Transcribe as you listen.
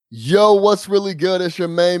Yo, what's really good? It's your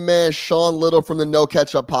main man, Sean Little from the No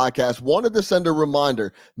Ketchup Podcast. Wanted to send a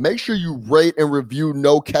reminder. Make sure you rate and review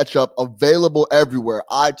No Ketchup, available everywhere.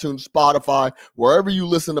 iTunes, Spotify, wherever you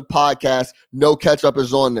listen to podcasts, No Ketchup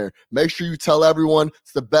is on there. Make sure you tell everyone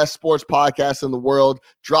it's the best sports podcast in the world.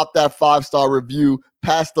 Drop that 5-star review.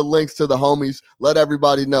 Pass the links to the homies. Let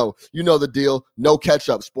everybody know. You know the deal. No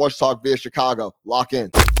Ketchup, Sports Talk via Chicago. Lock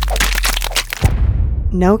in.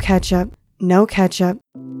 No ketchup. No ketchup.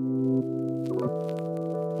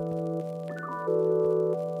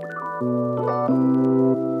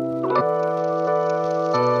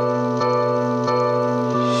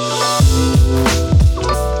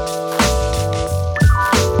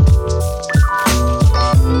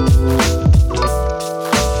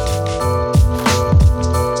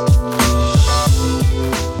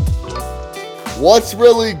 What's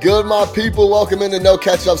really good, my people? Welcome into No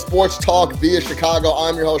Ketchup Sports Talk via Chicago.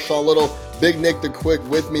 I'm your host, Sean Little. Big Nick the Quick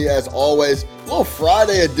with me as always. A little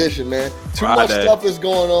Friday edition, man. Too much stuff is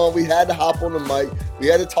going on. We had to hop on the mic. We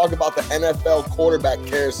had to talk about the NFL quarterback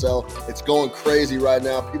carousel. It's going crazy right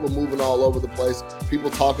now. People moving all over the place. People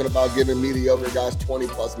talking about giving mediocre guys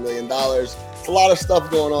 $20+ million. It's a lot of stuff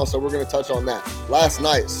going on, so we're going to touch on that. Last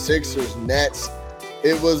night, Sixers, Nets.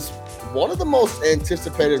 It was one of the most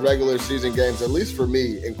anticipated regular season games, at least for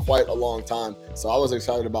me, in quite a long time. So I was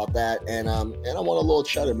excited about that. And I want a little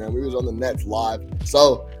cheddar, man. We was on the Nets live.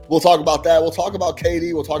 So we'll talk about that. We'll talk about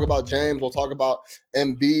KD. We'll talk about James. We'll talk about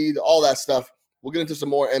Embiid, all that stuff. We'll get into some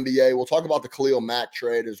more NBA. We'll talk about the Khalil Mack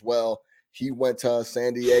trade as well. He went to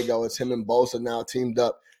San Diego. It's him and Bosa now teamed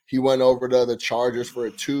up. He went over to the Chargers for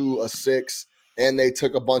a 2, a 6, and they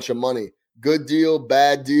took a bunch of money. Good deal,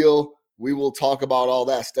 bad deal. We will talk about all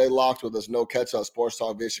that. Stay locked with us. No Ketchup Sports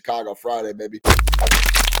Talk via Chicago Friday, baby.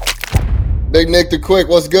 Big Nick the Quick,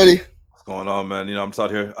 what's goody? What's going on, man? You know, I'm just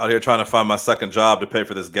out here trying to find my second job to pay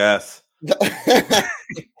for this gas. You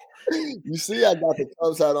see, I got the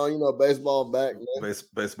Cubs hat on. You know, baseball back, man.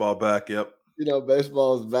 Baseball back, yep. You know,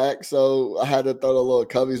 baseball's back, so I had to throw the little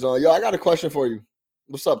Cubbies on. Yo, I got a question for you.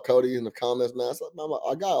 What's up, Cody, in the comments, man?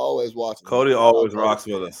 I got always watching. Cody always rocks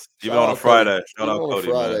with us, even on a Friday. Shout out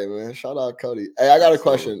Cody, man. Shout out Cody. Hey, I got a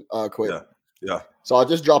question, quick. Yeah. So I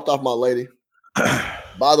just dropped off my lady.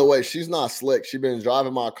 By the way, she's not slick. She's been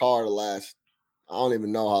driving my car the last, I don't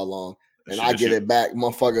even know how long. And I get it back,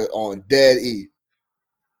 motherfucker, on dead E.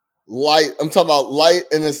 Light, I'm talking about light,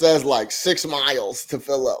 and it says like 6 miles to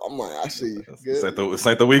fill up. I'm like, I see you. It's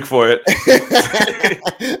like the week for it.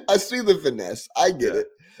 I see the finesse. I get it.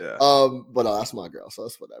 Yeah. But that's my girl, so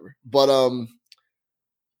that's whatever. But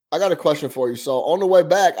I got a question for you. So on the way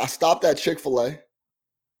back, I stopped at Chick-fil-A.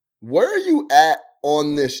 Where are you at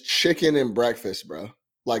on this chicken and breakfast, bro?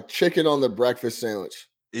 Like chicken on the breakfast sandwich.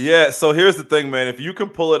 Yeah, so here's the thing, man. If you can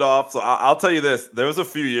pull it off, so I'll tell you this. There was a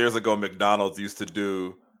few years ago, McDonald's used to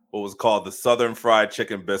do what was called the Southern Fried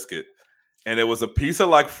Chicken Biscuit. And it was a piece of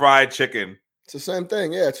like fried chicken. It's the same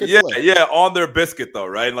thing. Yeah. Yeah, on their biscuit though,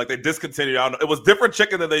 right? And like they discontinued. I don't know. It was different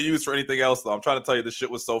chicken than they used for anything else though. I'm trying to tell you, this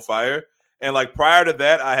shit was so fire. And like prior to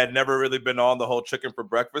that, I had never really been on the whole chicken for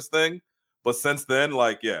breakfast thing. But since then,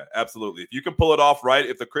 like, yeah, absolutely. If you can pull it off right,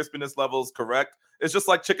 if the crispiness level is correct, it's just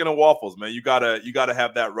like chicken and waffles, man. You gotta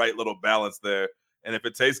have that right little balance there. And if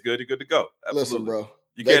it tastes good, you're good to go. Absolutely. Listen, bro.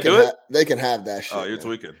 You can't do it? They can have that shit. Oh, you're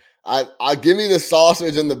tweaking. I give me the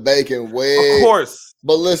sausage and the bacon way. Of course.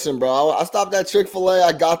 But listen, bro, I stopped at Chick-fil-A.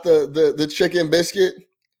 I got the chicken biscuit.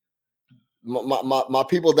 My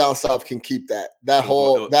people down south can keep that. That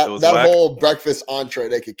whole breakfast entree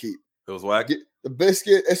they could keep. It was whack. The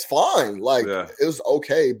biscuit, it's fine. Like it was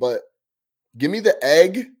okay, but give me the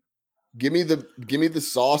egg, give me the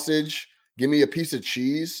sausage, give me a piece of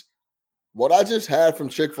cheese. What I just had from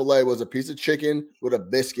Chick-fil-A was a piece of chicken with a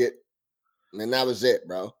biscuit, and that was it,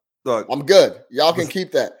 bro. Look, I'm good. Y'all can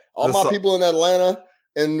keep that. All my people in Atlanta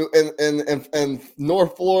and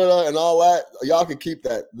North Florida and all that, y'all can keep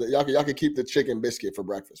that. Y'all can keep the chicken biscuit for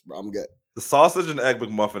breakfast, bro. I'm good. The sausage and egg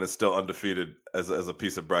McMuffin is still undefeated as a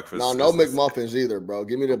piece of breakfast. No McMuffins either, bro.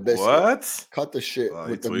 Give me the biscuit. What? Cut the shit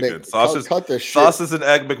with the sausage. Cut the shit. Sausage and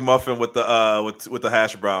egg McMuffin with the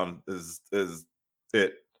hash brown is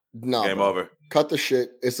it. No, game bro. Over. Cut the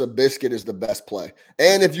shit. It's a biscuit is the best play.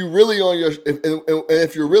 And if you really on your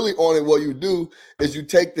if you're really on it, what you do is you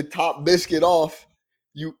take the top biscuit off,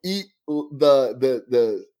 you eat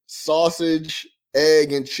the sausage,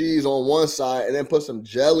 egg, and cheese on one side, and then put some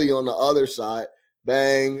jelly on the other side.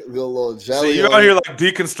 Bang, a little jelly. So you're out here like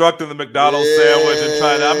deconstructing the McDonald's sandwich and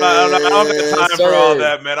trying to. I don't got time for all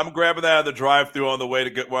that, man. I'm grabbing that out of the drive-thru on the way to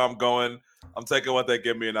get where I'm going. I'm taking what they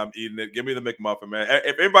give me and I'm eating it. Give me the McMuffin, man.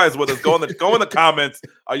 If anybody's with us, go in the comments.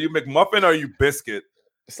 Are you McMuffin or are you biscuit?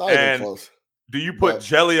 It's not even And close. do you put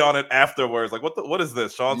jelly on it afterwards? Like, what is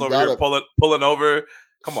this? Sean's over here pulling over.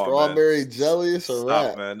 Come on, man. Strawberry jelly, it's a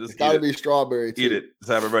wrap. Man. Just it's got to be strawberry too. Eat it.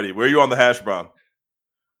 Just have it ready. Where are you on the hash brown?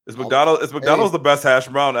 Is McDonald's the best hash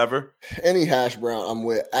brown ever? Any hash brown I'm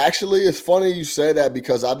with. Actually, it's funny you say that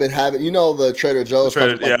because I've been having, the Trader Joe's. We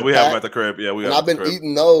have them at the crib. Yeah, I've been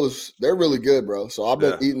eating those. They're really good, bro. So I've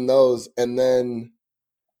been eating those. And then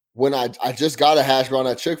when I just got a hash brown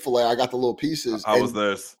at Chick-fil-A, I got the little pieces. How was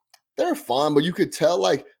theirs? They're fine, but you could tell,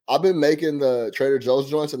 like, I've been making the Trader Joe's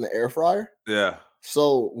joints in the air fryer. Yeah.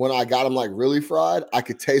 So when I got them, like, really fried, I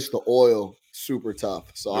could taste the oil super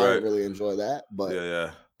tough. So I didn't really enjoy that.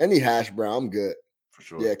 But any hash brown, I'm good. For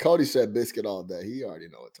sure. Yeah, Cody said biscuit all day. He already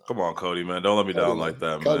know what time. Come on, Cody, man. Don't let me down like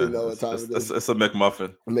that, man. Cody know what time it is. It's a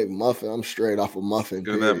McMuffin. A McMuffin. I'm straight off a muffin.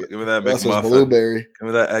 Give me that McMuffin. Blueberry. Give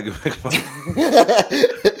me that egg McMuffin.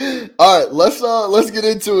 All right, let's get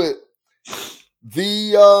into it.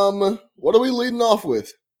 What are we leading off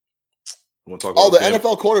with? The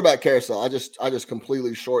NFL quarterback carousel. I just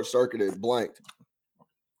completely short-circuited, blanked.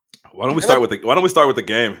 Why don't we start with the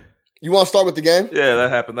game? You want to start with the game? Yeah, that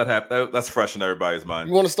happened. That's fresh in everybody's mind.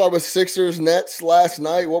 You want to start with Sixers Nets last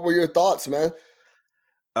night? What were your thoughts, man?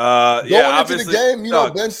 Going into the game,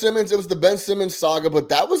 Ben Simmons. It was the Ben Simmons saga, but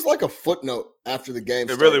that was like a footnote after the game.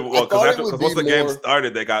 It really was because once the game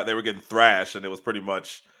started, they were getting thrashed, and it was pretty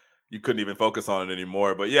much you couldn't even focus on it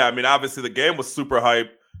anymore. But yeah, I mean, obviously the game was super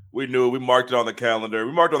hype. We knew we marked it on the calendar.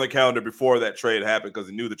 We marked on the calendar before that trade happened because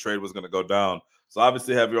we knew the trade was going to go down. So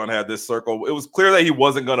obviously everyone had this circle. It was clear that he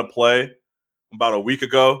wasn't going to play about a week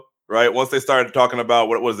ago, right? Once they started talking about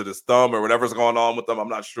what was it, his thumb or whatever's going on with them, I'm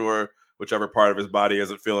not sure. Whichever part of his body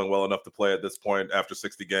isn't feeling well enough to play at this point after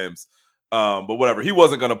 60 games. But whatever, he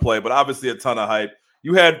wasn't going to play, but obviously a ton of hype.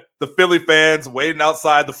 You had the Philly fans waiting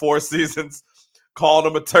outside the Four Seasons, calling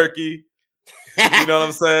him a turkey. You know what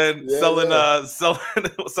I'm saying?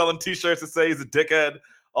 Selling T-shirts to say he's a dickhead.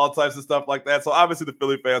 All types of stuff like that. So obviously the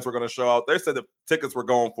Philly fans were going to show out. They said the tickets were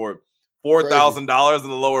going for $4,000 in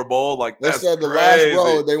the lower bowl. Like they said the last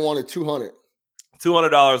row they wanted $200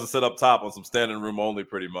 to sit up top on some standing room only,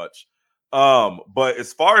 pretty much. But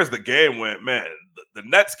as far as the game went, man, the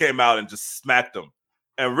Nets came out and just smacked them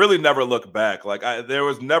and really never looked back. Like there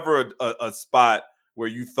was never a spot where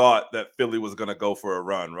you thought that Philly was going to go for a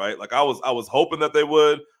run, right? Like I was hoping that they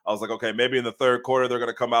would. I was like, okay, maybe in the third quarter they're going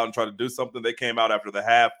to come out and try to do something. They came out after the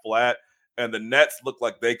half flat, and the Nets looked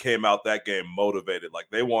like they came out that game motivated. Like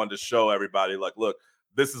they wanted to show everybody, like, look,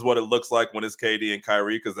 this is what it looks like when it's KD and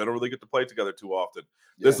Kyrie because they don't really get to play together too often.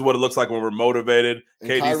 Yeah. This is what it looks like when we're motivated. And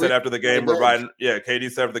KD Kyrie, said after the game we're riding. Yeah, KD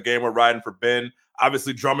said after the game we're riding for Ben.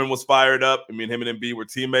 Obviously, Drummond was fired up. I mean, him and Embiid were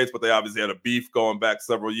teammates, but they obviously had a beef going back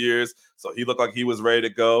several years. So he looked like he was ready to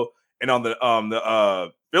go. And on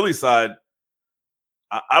the Philly side,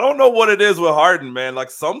 I don't know what it is with Harden, man.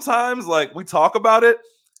 Like sometimes, like we talk about it,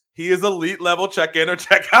 he is elite level check in or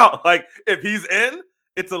check out. Like if he's in,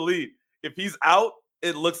 it's elite. If he's out,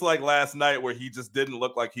 it looks like last night where he just didn't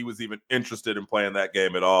look like he was even interested in playing that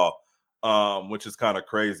game at all, which is kind of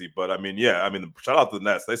crazy. But I mean, shout out to the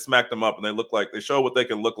Nets. They smacked them up and they show what they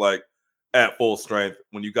can look like at full strength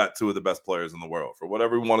when you got two of the best players in the world. For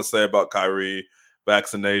whatever we want to say about Kyrie,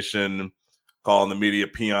 vaccination, calling the media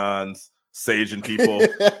peons, saging people, you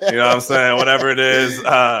know what I'm saying? Whatever it is,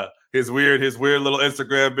 his weird little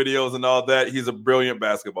Instagram videos and all that. He's a brilliant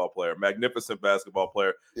basketball player, magnificent basketball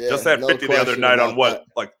player. Yeah, just had 50 the other night on what,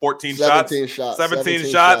 like 14 shots? 17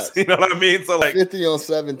 shots. You know what I mean? So like 50 on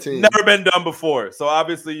 17. Never been done before. So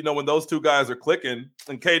obviously, when those two guys are clicking,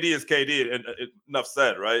 and KD is KD, and enough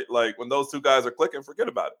said, right? Like when those two guys are clicking, forget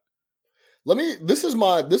about it. This is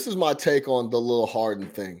my take on the little Harden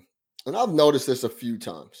thing. And I've noticed this a few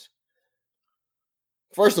times.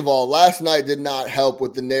 First of all, last night did not help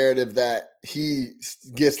with the narrative that he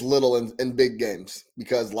gets little in big games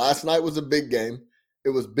because last night was a big game. It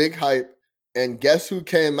was big hype. And guess who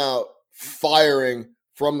came out firing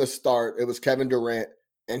from the start? It was Kevin Durant,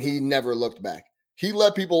 and he never looked back. He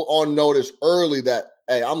let people on notice early that,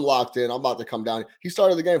 hey, I'm locked in. I'm about to come down. He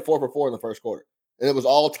started the game 4 for 4 in the first quarter. And it was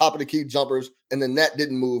all top of the key jumpers, and the net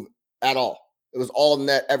didn't move at all. It was all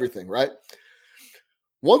net, everything, right?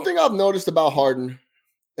 One thing I've noticed about Harden,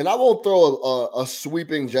 and I won't throw a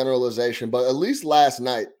sweeping generalization, but at least last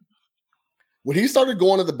night, when he started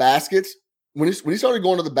going to the baskets, when he started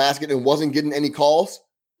going to the basket and wasn't getting any calls,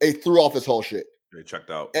 he threw off his whole shit. He checked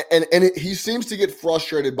out. He seems to get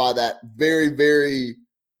frustrated by that very, very,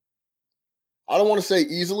 I don't want to say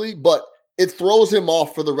easily, but it throws him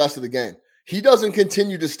off for the rest of the game. He doesn't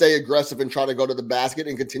continue to stay aggressive and try to go to the basket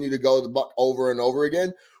and continue to go to the buck over and over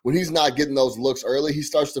again. When he's not getting those looks early, he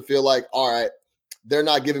starts to feel like, all right, they're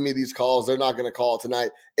not giving me these calls. They're not going to call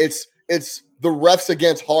tonight. It's the refs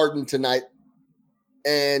against Harden tonight,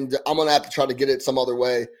 and I'm going to have to try to get it some other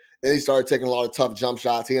way. Then he started taking a lot of tough jump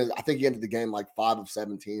shots. I think he ended the game like 5 of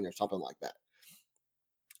 17 or something like that.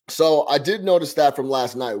 So I did notice that from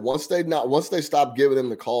last night. Once they stopped giving him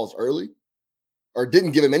the calls early, or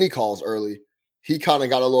didn't give him any calls early, he kind of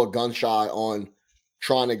got a little gun shy on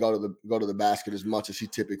trying to go to the basket as much as he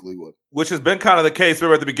typically would. Which has been kind of the case.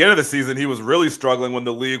 Remember at the beginning of the season, he was really struggling when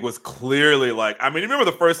the league was clearly like, I mean, you remember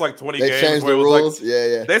the first like 20 they games changed where the it was rules? Like,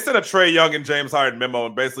 yeah. They sent a Trae Young and James Harden memo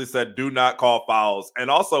and basically said, do not call fouls. And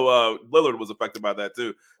also Lillard was affected by that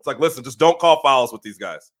too. It's like, listen, just don't call fouls with these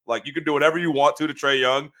guys. Like you can do whatever you want to Trae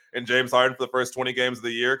Young and James Harden for the first 20 games of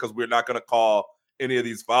the year because we're not going to call any of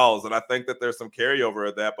these fouls. And I think that there's some carryover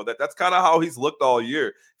of that, but that's kind of how he's looked all year.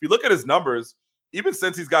 If you look at his numbers, even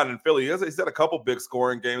since he's gotten in Philly, he's had a couple big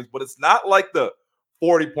scoring games, but it's not like the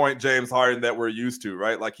 40-point James Harden that we're used to,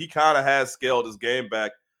 right? Like he kind of has scaled his game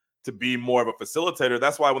back to be more of a facilitator.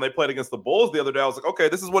 That's why when they played against the Bulls the other day, I was like, okay,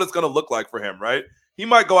 this is what it's going to look like for him, right? He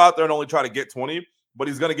might go out there and only try to get 20, but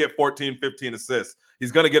he's going to get 14, 15 assists.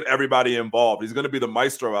 He's going to get everybody involved. He's going to be the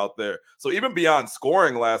maestro out there. So even beyond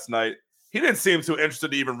scoring last night, he didn't seem too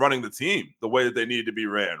interested in even running the team the way that they needed to be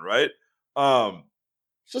ran, right?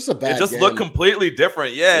 It's just a bad It just game. looked completely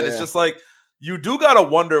different. Yeah, and it's just like you do got to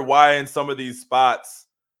wonder why in some of these spots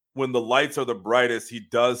when the lights are the brightest, he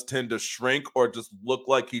does tend to shrink or just look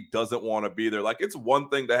like he doesn't want to be there. Like it's one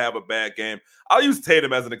thing to have a bad game. I'll use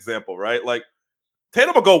Tatum as an example, right? Like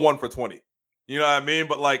Tatum will go 1 for 20. You know what I mean?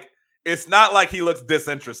 But like it's not like he looks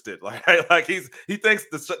disinterested. Like he thinks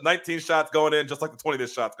the 19 shots going in just like the 20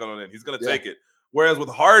 shots going in. He's going to take it. Whereas with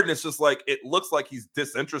Harden, it's just like it looks like he's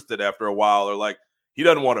disinterested after a while or like he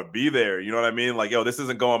doesn't want to be there. You know what I mean? Like, yo, this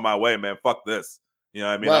isn't going my way, man. Fuck this. You know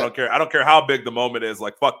what I mean? Right. I don't care how big the moment is.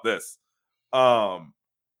 Like, fuck this. So,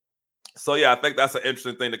 yeah, I think that's an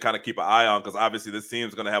interesting thing to kind of keep an eye on because obviously this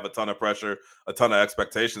team's going to have a ton of pressure, a ton of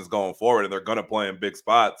expectations going forward, and they're going to play in big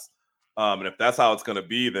spots. And if that's how it's going to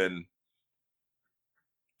be, then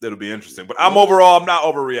it'll be interesting. But I'm not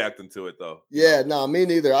overreacting to it, though. Yeah, no, me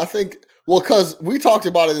neither. I think, well, because we talked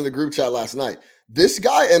about it in the group chat last night. This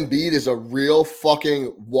guy Embiid is a real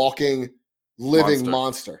fucking walking, living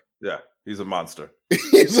monster. Yeah, he's a monster.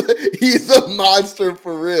 he's a monster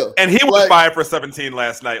for real. And he was 5 for 17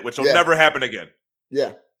 last night, which will never happen again.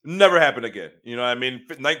 Yeah. Never happen again. You know what I mean?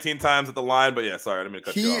 19 times at the line, but yeah, sorry, I didn't mean to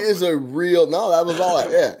cut you off. He is a real, no, that was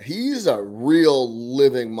all. Yeah, he's a real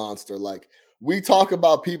living monster. Like, we talk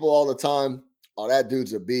about people all the time. Oh, that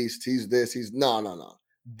dude's a beast. He's this. He's no.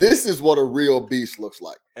 This is what a real beast looks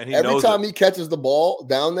like. And every time he catches the ball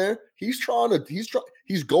down there, he's going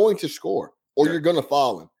to score, or you're going to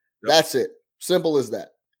foul him. Yep. That's it. Simple as that.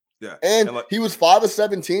 Yeah. And he was 5 of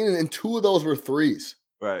 17, and 2 of those were threes.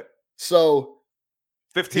 Right. So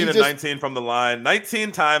 15 and 19 from the line,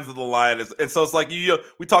 19 times of the line and so it's like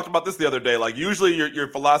we talked about this the other day. Like usually your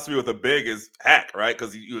philosophy with a big is hack, right?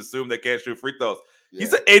 Because you assume they can't shoot free throws. Yeah.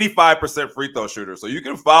 He's an 85% free throw shooter, so you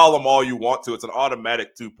can foul him all you want to. It's an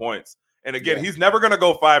automatic 2 points. And again, he's never going to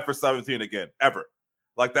go 5 for 17 again, ever.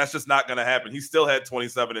 Like that's just not going to happen. He still had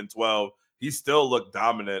 27 and 12. He still looked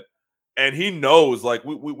dominant. And he knows, like,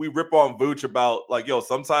 we rip on Vooch about, like, yo,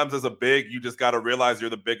 sometimes as a big, you just got to realize you're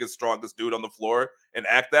the biggest, strongest dude on the floor and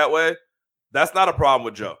act that way. That's not a problem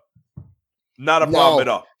with Joe. Not a problem at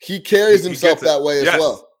all. He carries himself that way as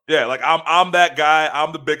well. Yeah, like, I'm that guy.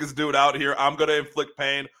 I'm the biggest dude out here. I'm going to inflict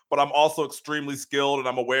pain, but I'm also extremely skilled, and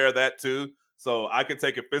I'm aware of that, too. So I can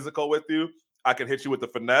take it physical with you. I can hit you with the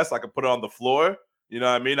finesse. I can put it on the floor. You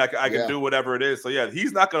know what I mean? I can do whatever it is. So, yeah,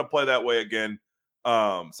 he's not going to play that way again.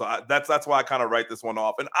 That's why I kind of write this one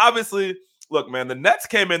off. And obviously, look, man, the Nets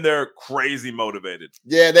came in there crazy motivated.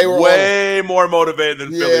 Yeah, they were way more motivated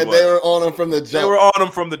than Philly was. They were on him from the jump. They were on him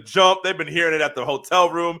from the jump. They've been hearing it at the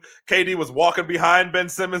hotel room. KD was walking behind Ben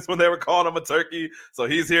Simmons when they were calling him a turkey. So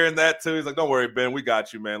he's hearing that too. He's like, don't worry, Ben, we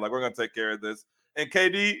got you, man. Like, we're going to take care of this. And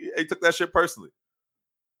KD, he took that shit personally.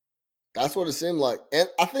 That's what it seemed like. And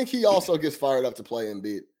I think he also gets fired up to play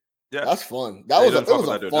Embiid. Yeah, that's fun. That was a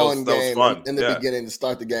fun game in the beginning to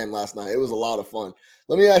start the game last night. It was a lot of fun.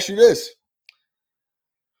 Let me ask you this.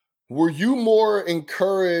 Were you more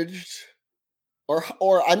encouraged,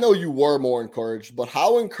 or I know you were more encouraged, but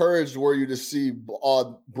how encouraged were you to see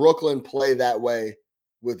Brooklyn play that way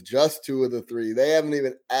with just 2 of the 3? They haven't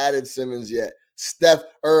even added Simmons yet. Seth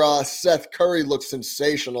Curry looked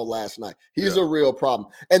sensational last night. He's a real problem.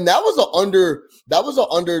 And that was an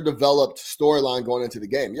underdeveloped storyline going into the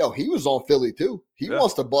game. Yo, he was on Philly too. He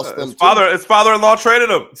wants to bust them his father-in-law traded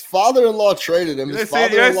him. His father-in-law traded him. You ain't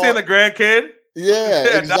seeing the grandkid? Yeah,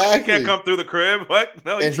 Now exactly. he can't come through the crib. What?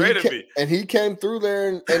 No, he traded me. And he came through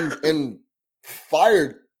there and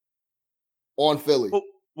fired on Philly.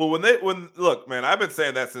 Well, look, man, I've been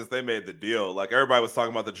saying that since they made the deal. Like everybody was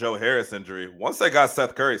talking about the Joe Harris injury. Once they got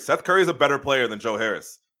Seth Curry's a better player than Joe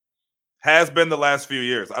Harris. Has been the last few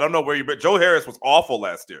years. I don't know where you've been. Joe Harris was awful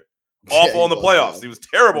last year. Awful in the playoffs. Bad. He was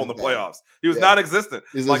terrible in the playoffs. He was non-existent.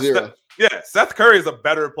 He's like, a zero. Seth Curry is a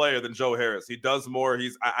better player than Joe Harris. He does more.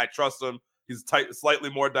 I trust him. He's slightly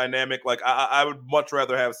more dynamic. Like I would much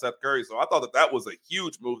rather have Seth Curry. So I thought that was a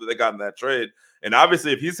huge move that they got in that trade. And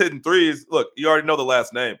obviously, if he's hitting threes, look, you already know the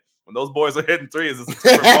last name. When those boys are hitting threes, it's a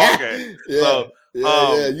different ball game.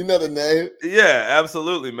 You know the name. Yeah,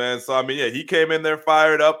 absolutely, man. So I mean, he came in there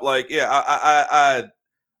fired up. Like, I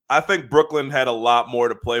think Brooklyn had a lot more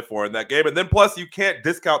to play for in that game. And then plus, you can't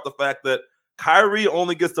discount the fact that Kyrie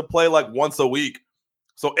only gets to play like once a week.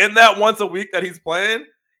 So in that once a week that he's playing,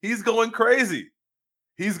 he's going crazy.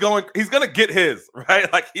 He's going to get his,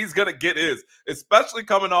 right? Like he's going to get his, especially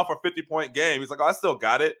coming off a 50-point game. He's like, oh, I still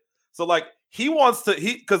got it. So like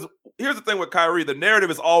because here's the thing with Kyrie, the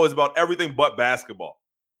narrative is always about everything but basketball,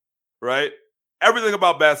 right? Everything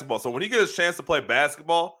about basketball. So when he gets a chance to play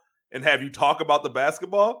basketball and have you talk about the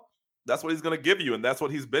basketball, that's what he's going to give you. And that's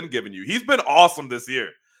what he's been giving you. He's been awesome this year.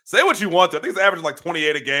 Say what you want to. I think he's averaging like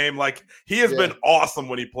 28 a game. Like he has been awesome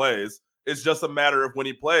when he plays. It's just a matter of when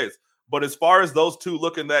he plays. But as far as those two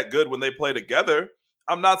looking that good when they play together,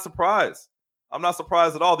 I'm not surprised. I'm not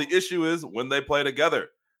surprised at all. The issue is when they play together,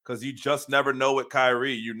 because you just never know with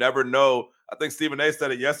Kyrie. You never know. I think Stephen A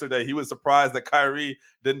said it yesterday. He was surprised that Kyrie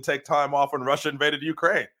didn't take time off when Russia invaded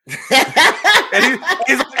Ukraine. and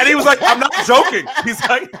he was like, I'm not joking. He's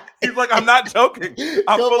like, I'm not joking.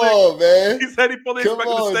 Come on, man. He said he fully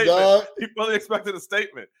expected a statement. Dog. He fully expected a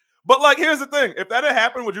statement. But like, here's the thing. If that had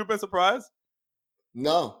happened, would you have been surprised?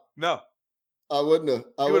 No. I wouldn't have.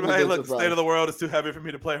 He would have been, look, the state of the world is too heavy for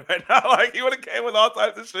me to play right now. Like he would have came with all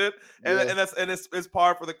types of shit. And it's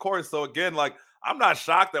par for the course. So again, like I'm not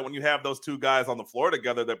shocked that when you have those two guys on the floor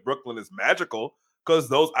together that Brooklyn is magical,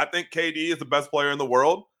 because I think KD is the best player in the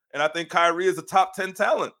world, and I think Kyrie is a top 10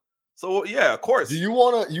 talent. So yeah, of course. Do you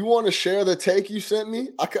wanna share the take you sent me?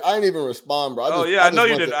 I didn't even respond, bro. I know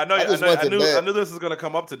you did. I knew this was gonna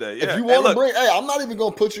come up today. Yeah. If you want to bring, I'm not even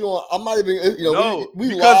gonna put you on. I'm not even.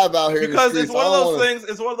 We live out here because it's one of those things.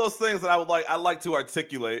 It's one of those things that I like to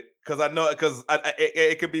articulate because I know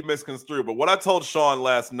it could be misconstrued. But what I told Sean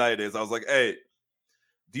last night is I was like, hey,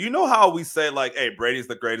 do you know how we say like, hey, Brady's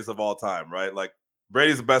the greatest of all time, right? Like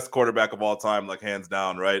Brady's the best quarterback of all time, like hands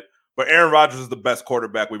down, right? But Aaron Rodgers is the best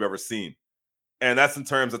quarterback we've ever seen. And that's in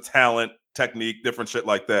terms of talent, technique, different shit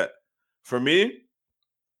like that. For me, let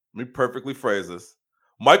me perfectly phrase this.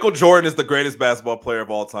 Michael Jordan is the greatest basketball player of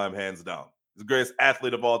all time, hands down. He's the greatest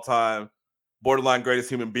athlete of all time, borderline greatest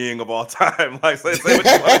human being of all time. Like, say what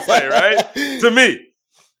you want to say, right? To me.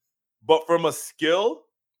 But from a skill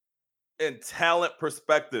and talent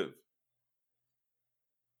perspective,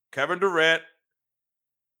 Kevin Durant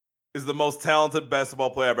is the most talented basketball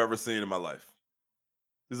player I've ever seen in my life.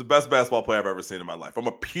 He's the best basketball player I've ever seen in my life. From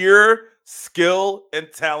a pure skill and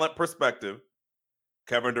talent perspective,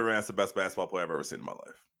 Kevin Durant's the best basketball player I've ever seen in my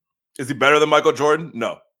life. Is he better than Michael Jordan?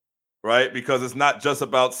 No. Right? Because it's not just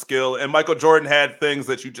about skill. And Michael Jordan had things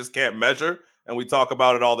that you just can't measure. And we talk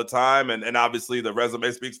about it all the time. And obviously the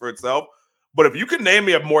resume speaks for itself. But if you can name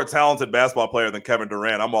me a more talented basketball player than Kevin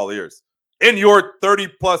Durant, I'm all ears. In your 30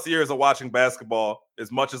 plus years of watching basketball,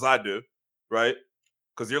 as much as I do, right?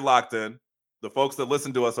 Because you're locked in. The folks that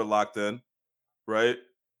listen to us are locked in, right?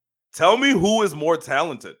 Tell me who is more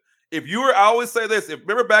talented. I always say this.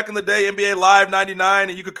 Remember back in the day, NBA Live 99,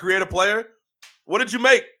 and you could create a player? What did you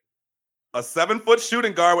make? A 7-foot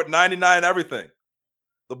shooting guard with 99 everything.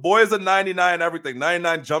 The boy is a 99 everything.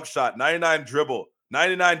 99 jump shot, 99 dribble,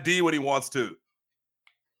 99 D when he wants to.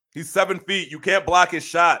 He's 7 feet. You can't block his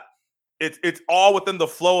shot. It's all within the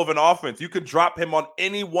flow of an offense. You could drop him on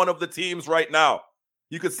any one of the teams right now.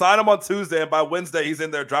 You could sign him on Tuesday, and by Wednesday, he's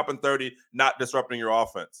in there dropping 30, not disrupting your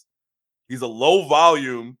offense. He's a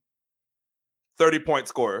low-volume 30-point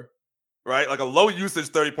scorer, right? Like a low-usage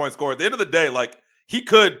 30-point scorer. At the end of the day, like he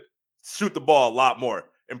could shoot the ball a lot more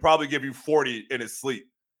and probably give you 40 in his sleep.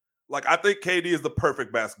 Like I think KD is the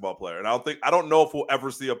perfect basketball player, and I don't know if we'll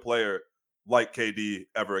ever see a player like KD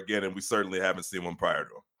ever again, and we certainly haven't seen one prior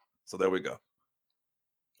to him. So there we go.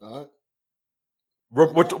 All right.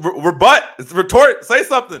 Rebut. It's retort. Say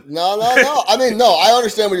something. No. I mean, no, I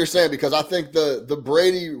understand what you're saying because I think the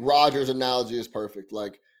Brady Rodgers analogy is perfect.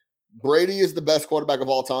 Like Brady is the best quarterback of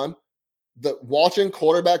all time. Watching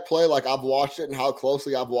quarterback play like I've watched it and how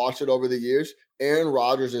closely I've watched it over the years, Aaron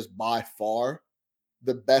Rodgers is by far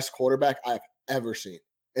the best quarterback I've ever seen.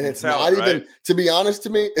 And it's talent, not even, right? to be honest,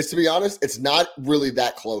 it's not really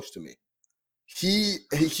that close to me. He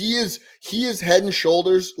is head and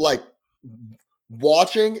shoulders, like,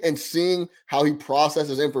 watching and seeing how he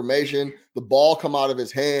processes information, the ball come out of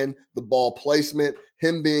his hand, the ball placement,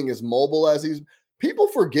 him being as mobile as people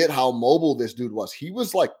forget how mobile this dude was. He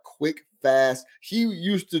was like quick, fast. He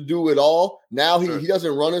used to do it all. Now he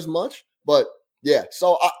doesn't run as much, but yeah.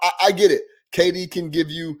 So I get it. KD can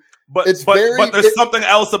give you, but there's something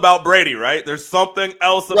else about Brady, right? There's something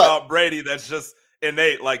else about Brady that's just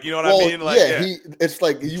innate. Like, you know what I mean? Like, it's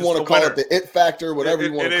like, you want to call it the it factor, whatever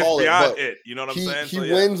you want to call it. Beyond it, you know what I'm saying? He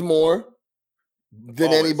wins more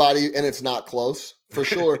than anybody, and it's not close for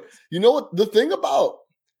sure. You know what the thing about,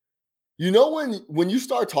 when you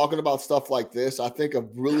start talking about stuff like this, I think a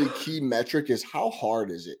really key metric is how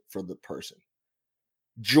hard is it for the person.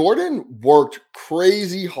 Jordan worked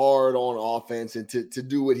crazy hard on offense and to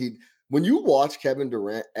do what when you watch Kevin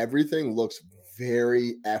Durant, everything looks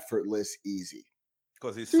very effortless, easy.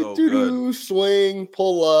 Because he's so good. Swing,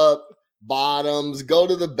 pull up, bottoms, go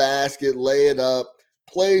to the basket, lay it up,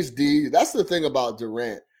 plays D. That's the thing about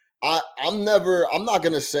Durant. I'm not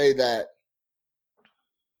going to say that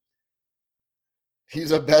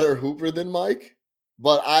he's a better hooper than Mike,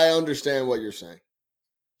 but I understand what you're saying.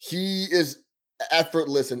 He is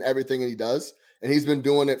effortless in everything he does, and he's been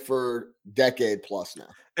doing it for a decade plus now.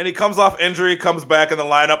 And he comes off injury, comes back in the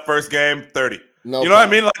lineup first game, 30. No, you know what I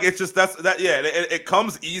mean? Like, it's just it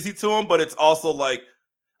comes easy to him, but it's also like,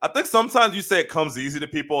 I think sometimes you say it comes easy to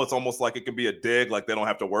people, it's almost like it can be a dig, like they don't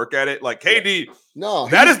have to work at it. Like KD,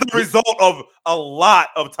 that is the result of a lot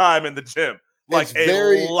of time in the gym. Like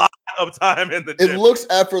a lot of time in the gym. It looks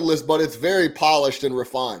effortless, but it's very polished and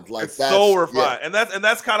refined. Like, it's so refined. Yeah. And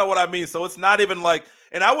that's kind of what I mean. So it's not even like,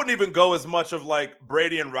 and I wouldn't even go as much of like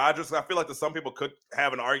Brady and Rodgers. I feel like some people could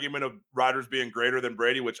have an argument of Rodgers being greater than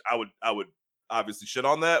Brady, which I would obviously shit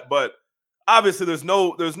on that. But obviously there's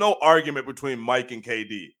no argument between Mike and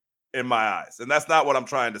KD in my eyes. And that's not what I'm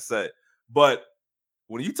trying to say. But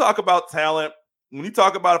when you talk about talent, when you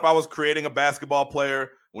talk about if I was creating a basketball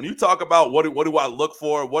player, when you talk about what do I look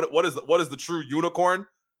for, what is the true unicorn?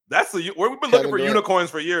 That's we've been looking for unicorns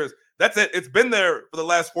for years. That's it. It's been there for the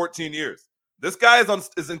last 14 years. This guy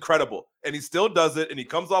is incredible, and he still does it. And he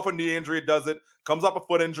comes off a knee injury, does it. Comes off a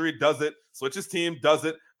foot injury, does it. Switches team, does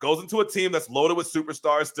it. Goes into a team that's loaded with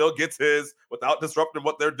superstars, still gets his without disrupting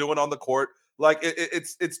what they're doing on the court. Like,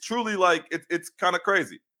 it's truly like it's kind of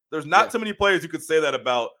crazy. There's not too many players you could say that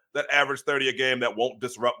about, that average 30 a game that won't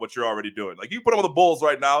disrupt what you're already doing. Like, you put him on the Bulls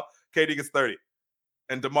right now, KD gets 30,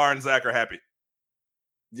 and DeMar and Zach are happy.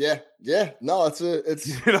 Yeah. No, it's you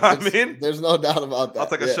know what I mean? There's no doubt about that. I'll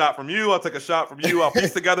take a shot from you. I'll take a shot from you. I'll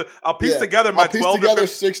piece together. I'll piece together my 12 to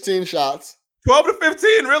 16 shots. 12 to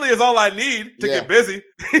 15 really is all I need to get busy.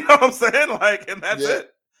 You know what I'm saying? Like, and that's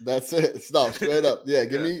it. That's it. No, straight up. Yeah,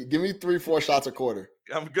 give me 3-4 shots a quarter.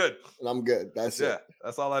 I'm good. And I'm good. That's it. Yeah,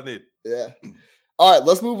 that's all I need. Yeah. All right,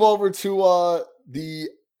 let's move over to the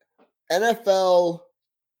NFL.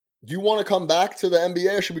 Do you want to come back to the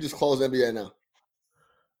NBA, or should we just close NBA now?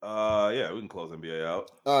 Yeah, we can close NBA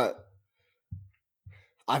out. All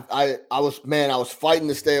right. I was fighting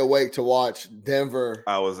to stay awake to watch Denver.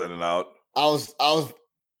 I was in and out. I was battling.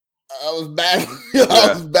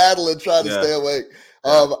 I was battling trying to stay awake.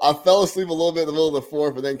 I fell asleep a little bit in the middle of the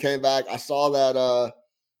fourth, but then came back. I saw that.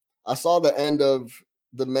 I saw the end of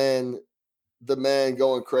the man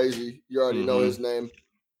going crazy. You already know his name.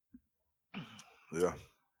 Yeah.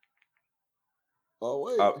 Oh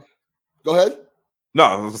wait. Go ahead. No,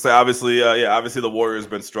 I was gonna say obviously the Warriors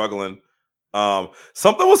been struggling.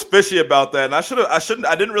 Something was fishy about that, and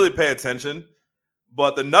I didn't really pay attention.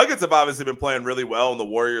 But the Nuggets have obviously been playing really well, and the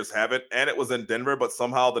Warriors haven't. And it was in Denver, but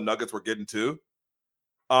somehow the Nuggets were getting 2.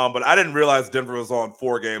 But I didn't realize Denver was on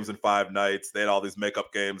 4 games in 5 nights. They had all these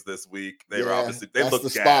makeup games this week. They were obviously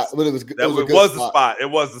looked gassed. But it was the spot. It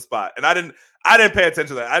was the spot. And I didn't pay attention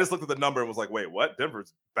to that. I just looked at the number and was like, wait, what?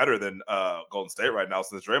 Denver's better than Golden State right now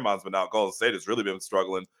since Draymond's been out. Golden State has really been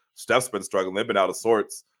struggling. Steph's been struggling. They've been out of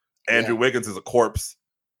sorts. Andrew Wiggins is a corpse.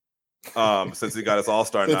 Since he got his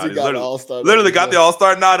All-Star nod. He literally got the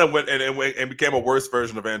All-Star nod and became a worse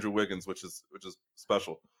version of Andrew Wiggins, which is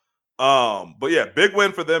special. But yeah, big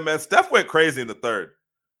win for them, man. Steph went crazy in the third.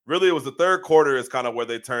 Really, it was the third quarter is kind of where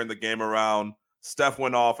they turned the game around. Steph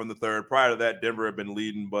went off in the third. Prior to that, Denver had been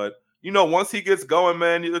leading, but once he gets going,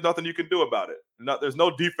 man, there's nothing you can do about it. There's no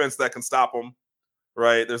defense that can stop him,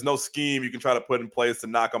 right? There's no scheme you can try to put in place to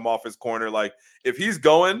knock him off his corner. Like, if he's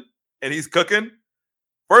going and he's cooking,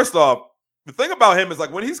 first off, the thing about him is,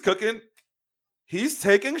 like, when he's cooking, he's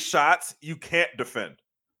taking shots you can't defend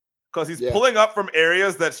because he's pulling up from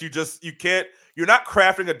areas that you can't. You're not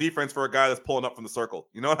crafting a defense for a guy that's pulling up from the circle.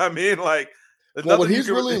 You know what I mean? Like, when he's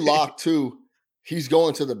really locked too, he's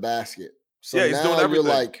going to the basket. So yeah, he's now doing everything.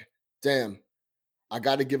 You're like, damn, I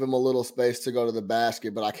got to give him a little space to go to the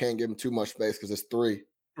basket, but I can't give him too much space because it's 3.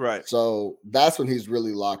 Right. So that's when he's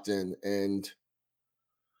really locked in. And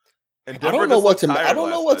I don't know what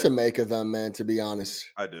to make of them, man, to be honest.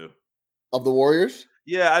 I do. Of the Warriors?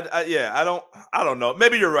 Yeah, I don't know.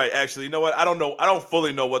 Maybe you're right, actually. You know what? I don't know. I don't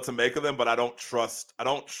fully know what to make of them, but I don't trust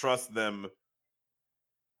them.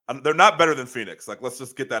 They're not better than Phoenix. Like, let's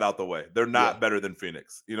just get that out the way. They're not better than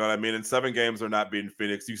Phoenix. You know what I mean? In 7 games, they're not beating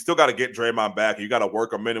Phoenix. You still got to get Draymond back. You got to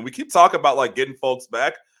work them in. And we keep talking about, like, getting folks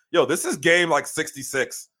back. Yo, this is game, like,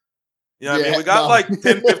 66. You know what I mean? We got, like,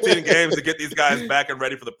 10, 15 games to get these guys back and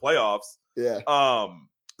ready for the playoffs. Yeah.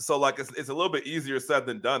 So, like, it's a little bit easier said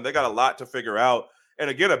than done. They got a lot to figure out. And,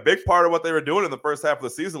 again, a big part of what they were doing in the first half of the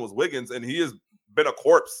season was Wiggins, and he has been a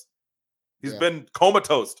corpse. He's been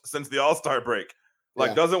comatose since the All-Star break.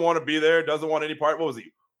 Like, doesn't want to be there, doesn't want any part. What was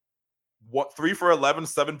he? 3 for 11,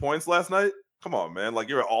 7 points last night? Come on, man. Like,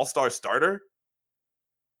 you're an all-star starter?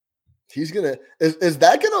 He's going to –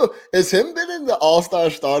 is him being in the all-star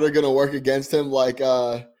starter going to work against him like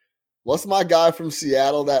what's my guy from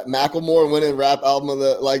Seattle, that Macklemore winning rap album of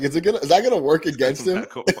the – like, is that going to work against him?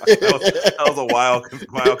 that was a wild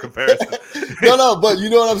comparison. No, but you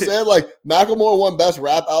know what I'm saying? Like, Macklemore won Best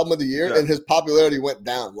Rap Album of the Year, and his popularity went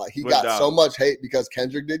down. Like, he got so much hate because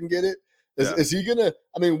Kendrick didn't get it. Is he going to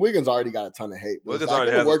 – I mean, Wiggins already got a ton of hate. But is that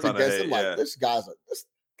going to work against him? Like, this guy's –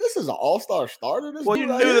 this is an all-star starter. Well, you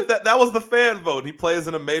knew that was the fan vote. He plays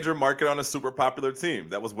in a major market on a super popular team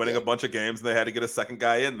that was winning a bunch of games, and they had to get a second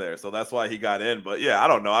guy in there. So that's why he got in. But, yeah, I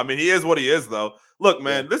don't know. I mean, he is what he is, though. Look,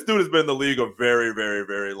 man, this dude has been in the league a very, very,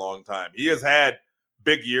 very long time. He has had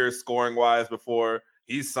big years scoring-wise before.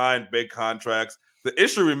 He's signed big contracts. The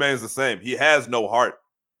issue remains the same. He has no heart.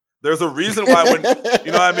 There's a reason why when –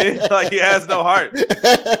 you know what I mean? Like, he has no heart.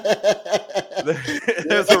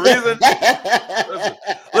 There's a reason.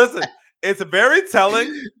 Listen, it's very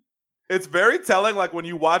telling. It's very telling, like, when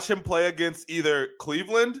you watch him play against either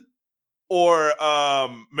Cleveland or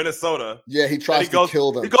Minnesota. Yeah, he tries to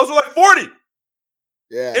kill them. He goes for like 40.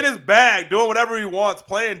 Yeah. In his bag, doing whatever he wants,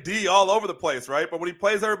 playing D all over the place, right? But when he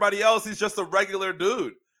plays everybody else, he's just a regular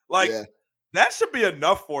dude. Like, that should be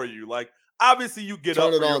enough for you. Like, obviously, you get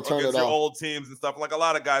up against your old teams and stuff. Like, a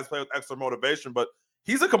lot of guys play with extra motivation, but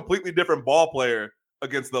he's a completely different ball player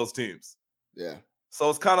against those teams. Yeah. So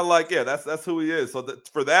it's kind of like, that's who he is. So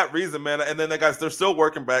for that reason, man, and then the guys, they're still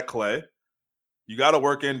working back Clay. You got to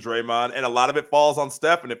work in Draymond, and a lot of it falls on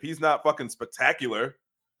Steph. And if he's not fucking spectacular,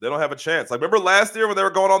 they don't have a chance. Like, remember last year when they were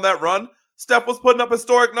going on that run? Steph was putting up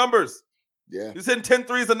historic numbers. Yeah. He was hitting 10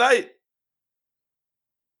 threes a night.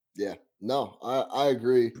 Yeah. No, I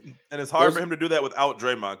agree. And it's hard for him to do that without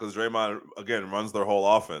Draymond because Draymond, again, runs their whole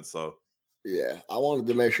offense. So, yeah, I wanted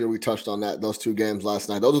to make sure we touched on those 2 games last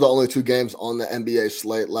night. Those are the only 2 games on the NBA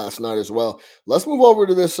slate last night as well. Let's move over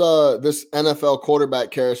to this NFL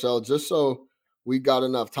quarterback carousel just so we got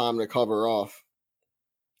enough time to cover off.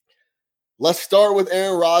 Let's start with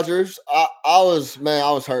Aaron Rodgers. I was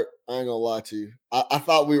hurt. I ain't gonna lie to you. I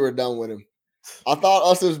thought we were done with him. I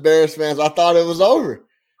thought us as Bears fans, I thought it was over.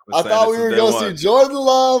 I thought we were going to see Jordan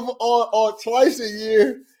Love on twice a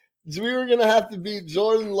year. We were going to have to beat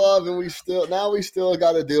Jordan Love, and we still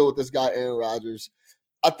got to deal with this guy, Aaron Rodgers.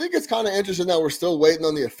 I think it's kind of interesting that we're still waiting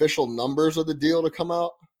on the official numbers of the deal to come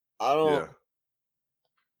out.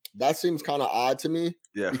 That seems kind of odd to me.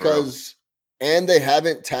 Yeah, because and they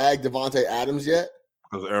haven't tagged Davante Adams yet.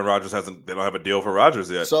 Because Aaron Rodgers they don't have a deal for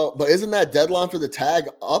Rodgers yet. So, but isn't that deadline for the tag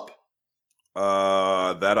up?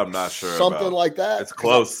 That I'm not sure. Something about. Like that. It's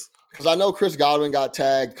close. Because I know Chris Godwin got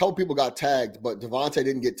tagged. A couple people got tagged, but Davante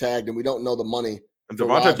didn't get tagged, and we don't know the money. And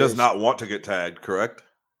Davante does not want to get tagged, correct?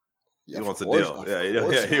 Yeah, he wants a deal.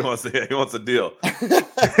 He wants a deal.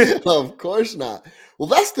 Of course not. Well,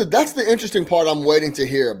 that's the interesting part I'm waiting to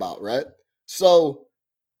hear about, right? So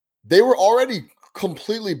they were already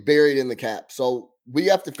completely buried in the cap. So we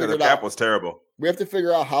have to figure it out. The cap was terrible. We have to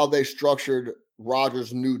figure out how they structured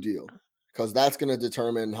Rodgers' new deal because that's going to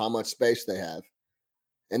determine how much space they have.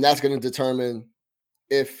 And that's going to determine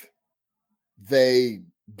if they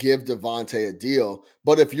give Davante a deal.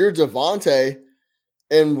 But if you're Davante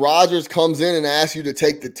and Rodgers comes in and asks you to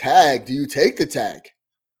take the tag, do you take the tag?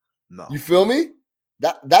 No. You feel me?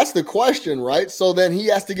 That's the question, right? So then he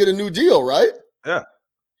has to get a new deal, right? Yeah.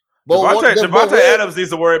 But Davante Adams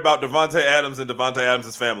needs to worry about Davante Adams and Davante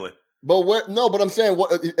Adams' family. But but I'm saying,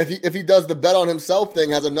 what if he does the bet on himself thing,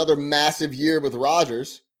 has another massive year with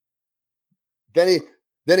Rodgers, then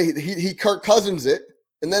he Kirk Cousins it,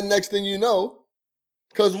 and then next thing you know,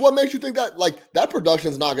 because what makes you think that that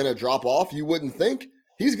production's not going to drop off? You wouldn't think.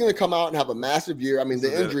 He's going to come out and have a massive year. I mean,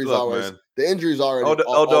 the injuries always.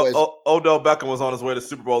 Odell Beckham was on his way to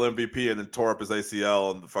Super Bowl MVP and then tore up his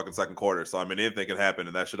ACL in the fucking second quarter. So I mean, anything can happen,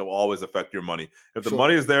 and that should always affect your money. If the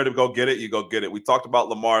money is there to go get it, you go get it. We talked about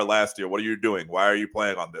Lamar last year. What are you doing? Why are you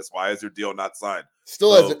playing on this? Why is your deal not signed? It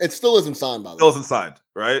still isn't signed, by the way. Still isn't signed,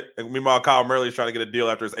 right? And meanwhile, Kyle Murray is trying to get a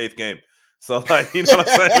deal after his 8th game. So, like, you know what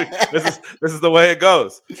I'm saying? This is the way it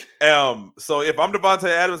goes. So if I'm Devontae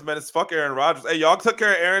Adams, man, it's fuck Aaron Rodgers. Hey, y'all took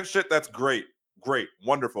care of Aaron shit. That's great,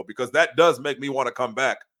 wonderful, because that does make me want to come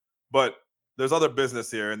back. But there's other business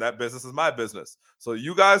here, and that business is my business. So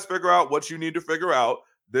you guys figure out what you need to figure out.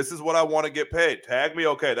 This is what I want to get paid. Tag me,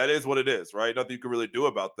 okay? That is what it is, right? Nothing you can really do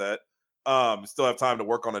about that. You still have time to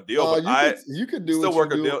work on a deal, but you could do still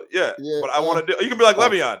work a deal, yeah. But I want to do. You can be like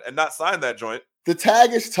Le'Veon and not sign that joint. The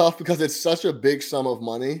tag is tough because it's such a big sum of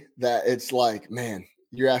money that it's like, man,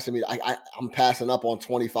 you're asking me. I'm passing up on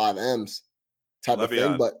 25 M's type of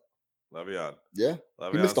thing, but Le'Veon, yeah,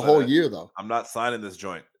 he missed the whole year though. I'm not signing this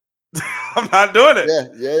joint. I'm not doing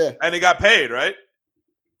it. Yeah. And he got paid, right?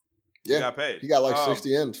 Yeah, he got paid. He got like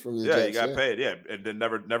 60 M's from the Jets. He got paid. Yeah, and then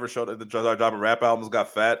never showed up. The job in rap albums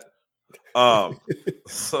got fat.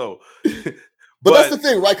 So, but that's the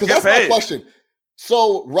thing, right? Because that's my question.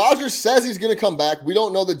 So Rodgers says he's going to come back. We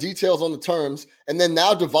don't know the details on the terms. And then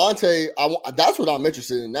now Devontae, that's what I'm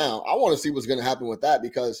interested in now. I want to see what's going to happen with that,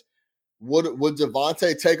 because would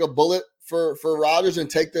Devontae take a bullet for Rodgers and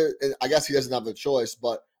take I guess he doesn't have a choice,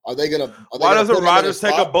 but are they going to? Why doesn't Rodgers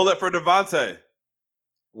take a bullet for Devontae?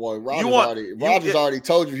 Well, Rodgers already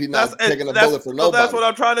told you he's not taking a bullet for nobody. That's what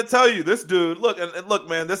I'm trying to tell you. This dude, look,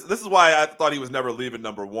 man, this is why I thought he was never leaving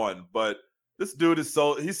number one, but this dude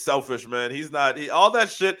he's selfish, man. He's not all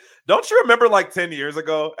that shit. Don't you remember like 10 years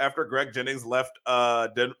ago after Greg Jennings left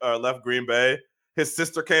Green Bay, his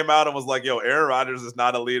sister came out and was like, yo, Aaron Rodgers is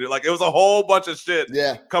not a leader. Like, it was a whole bunch of shit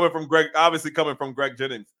coming from Greg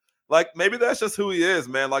Jennings. Like, maybe that's just who he is,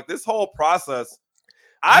 man. Like, this whole process.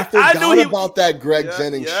 I knew about that Greg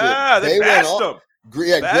Jennings shit. Yeah, they bashed him.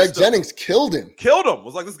 Greg Jennings killed him.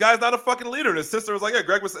 Was like, this guy's not a fucking leader. And his sister was like, yeah,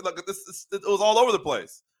 Greg was like, it was all over the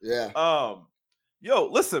place. Yeah. Yo,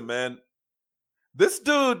 listen, man. This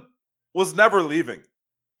dude was never leaving.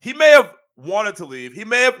 He may have wanted to leave. He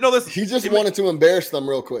wanted to embarrass them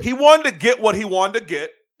real quick. He wanted to get what he wanted to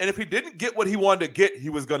get. And if he didn't get what he wanted to get,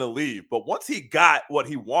 he was going to leave. But once he got what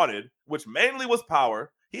he wanted, which mainly was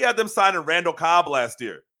power, he had them signing Randall Cobb last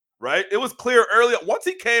year, right? It was clear early. Once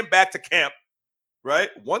he came back to camp,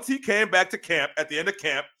 right? Once he came back to camp at the end of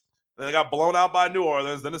camp, then they got blown out by New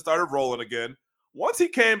Orleans. Then it started rolling again. Once he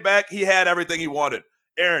came back, he had everything he wanted.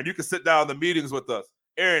 Aaron, you can sit down in the meetings with us.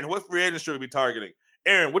 Aaron, what free agent should we be targeting?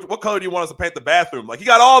 Aaron, what color do you want us to paint the bathroom? Like, he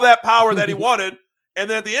got all that power that he wanted. And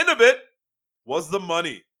then at the end of it was the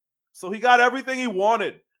money. So he got everything he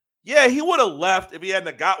wanted. Yeah, he would have left if he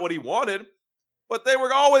hadn't got what he wanted, but they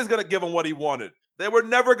were always going to give him what he wanted. They were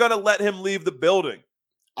never going to let him leave the building.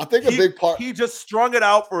 I think a big part. He just strung it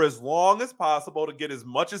out for as long as possible to get as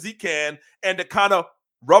much as he can and to kind of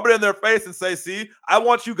rub it in their face and say, see, I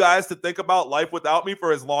want you guys to think about life without me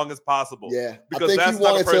for as long as possible. Yeah. Because that's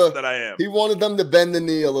not the person that I am. He wanted them to bend the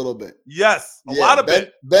knee a little bit. Yes. A lot of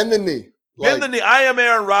it. Bend the knee. Bend the knee. I am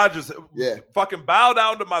Aaron Rodgers. Yeah. Fucking bow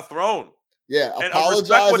down to my throne. Yeah.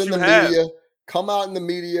 Apologize in the media. Come out in the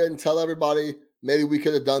media and tell everybody maybe we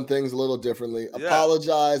could have done things a little differently. Yeah.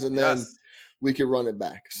 Apologize, and then we can run it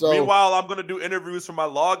back. So meanwhile, I'm going to do interviews from my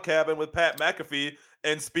log cabin with Pat McAfee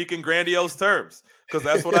and speak in grandiose terms, because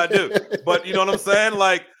that's what I do. But you know what I'm saying?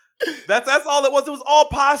 Like, that's all it was. It was all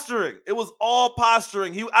posturing. It was all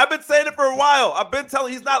posturing. I've been saying it for a while. I've been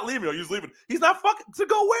telling he's not leaving. He's leaving. He's not fucking to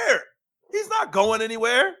go where? He's not going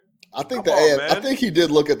anywhere. I think I think he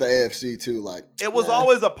did look at the AFC too. Like, it was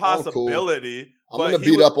always a possibility. Cool. I'm going to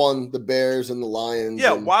beat up on the Bears and the Lions.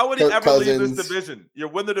 Yeah, why would he ever leave this division? You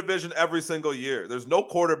win the division every single year. There's no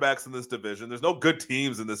quarterbacks in this division. There's no good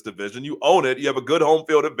teams in this division. You own it. You have a good home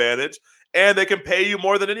field advantage, and they can pay you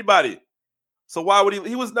more than anybody. So why would he?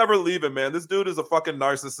 He was never leaving, man. This dude is a fucking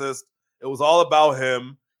narcissist. It was all about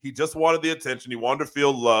him. He just wanted the attention. He wanted to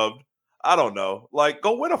feel loved. I don't know. Like,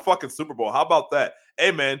 go win a fucking Super Bowl. How about that?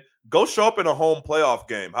 Hey, man, go show up in a home playoff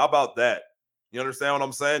game. How about that? You understand what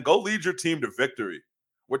I'm saying? Go lead your team to victory.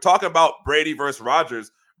 We're talking about Brady versus Rodgers.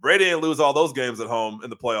 Brady didn't lose all those games at home in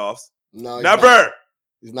the playoffs. No, never.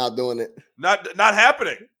 He's not doing it. Not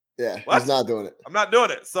happening. Yeah, What? he's not doing it. I'm not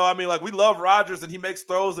doing it. So, I mean, like, we love Rodgers, and he makes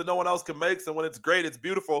throws that no one else can make. And when it's great, it's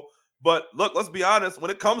beautiful. But look, let's be honest.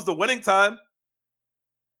 When it comes to winning time,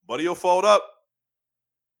 Buddy will fold up.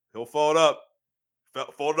 He'll fold up.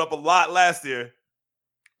 Folded up a lot last year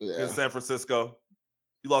in San Francisco.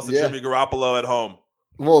 He lost to Jimmy Garoppolo at home.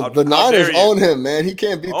 Well, the Niners own him, man. He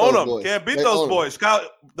can't beat those boys. Can't beat those boys.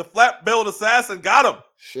 The flat-billed assassin got him.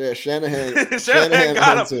 Shit, Shanahan. Shanahan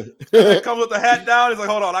got him. Shanahan comes with the hat down. He's like,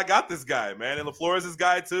 hold on, I got this guy, man. And LaFleur is his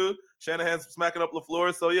guy too. Shanahan's smacking up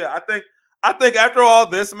LaFleur. So yeah, I think after all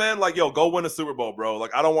this, man, like, yo, go win a Super Bowl, bro.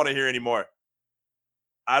 Like, I don't want to hear anymore.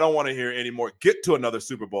 I don't want to hear anymore. Get to another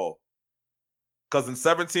Super Bowl. Because in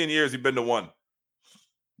 17 years, you've been to one.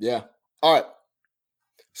 Yeah. All right.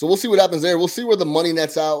 So we'll see what happens there. We'll see where the money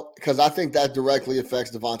nets out, because I think that directly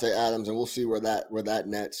affects Davante Adams, and we'll see where that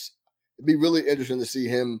nets. It'd be really interesting to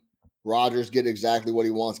see Rodgers get exactly what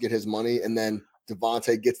he wants, get his money, and then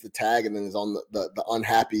Davante gets the tag and then is on the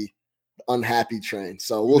unhappy train.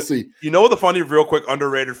 So we'll see. You know what the real quick,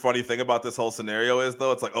 underrated funny thing about this whole scenario is,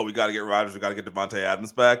 though? It's like, oh, we got to get Rodgers, we got to get Davante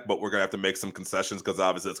Adams back, but we're going to have to make some concessions because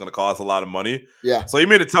obviously it's going to cost a lot of money. Yeah. So you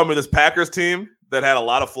mean to tell me this Packers team that had a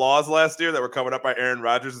lot of flaws last year that were covered up by Aaron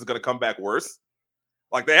Rodgers is going to come back worse?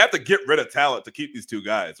 Like, they have to get rid of talent to keep these two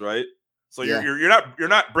guys, right? So you're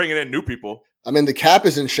not bringing in new people. I mean, the cap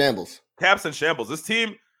is in shambles. Cap's in shambles. This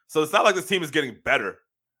team, so it's not like this team is getting better.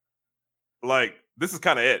 Like, this is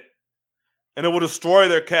kind of it. And it will destroy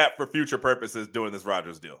their cap for future purposes doing this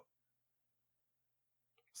Rodgers deal.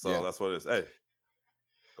 So that's what it is. Hey,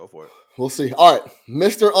 go for it. We'll see. All right.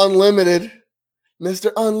 Mr. Unlimited.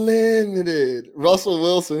 Russell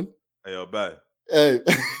Wilson. Hey, yo, bye. Hey.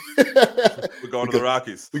 We're going to the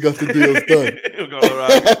Rockies. We got the deals done. We're going to the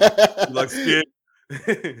Rockies. You like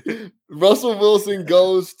skin? Russell Wilson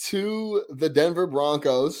goes to the Denver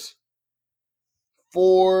Broncos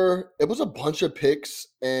it was a bunch of picks,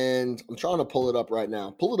 and I'm trying to pull it up right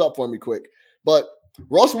now. Pull it up for me quick. But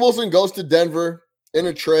Russell Wilson goes to Denver in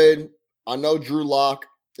a trade. I know Drew Lock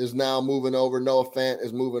is now moving over. Noah Fant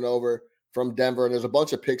is moving over from Denver, and there's a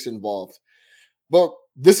bunch of picks involved. But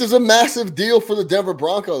this is a massive deal for the Denver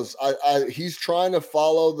Broncos. He's trying to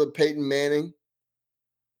follow the Peyton Manning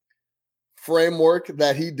framework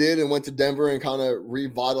that he did and went to Denver and kind of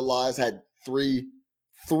revitalized, had three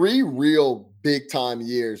real big-time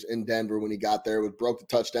years in Denver when he got there. Broke the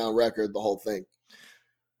touchdown record, the whole thing.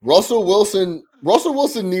 Russell Wilson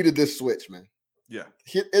needed this switch, man. Yeah.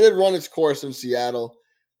 It had run its course in Seattle.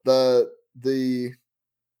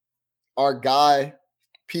 Our guy,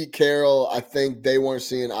 Pete Carroll, I think they weren't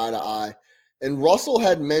seeing eye to eye. And Russell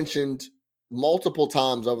had mentioned multiple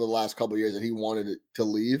times over the last couple of years that he wanted to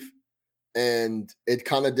leave. And it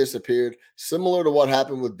kind of disappeared. Similar to what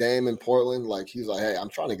happened with Dame in Portland. Like, he's like, hey, I'm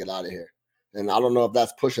trying to get out of here. And I don't know if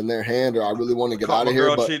that's pushing their hand or I really want to get out of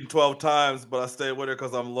here. Girl cheating 12 times, but I stayed with her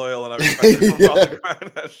because I'm loyal and I respect her from all the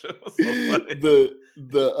grind. That shit was so funny.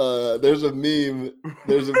 There's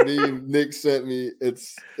a meme Nick sent me.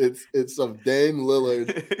 It's of Dame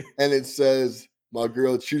Lillard, and it says, my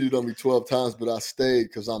girl cheated on me 12 times, but I stayed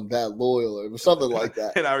because I'm that loyal, or something like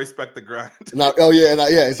that. And I respect the grind. It's like,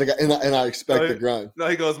 and I respect the grind. No,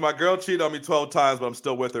 he goes, my girl cheated on me 12 times, but I'm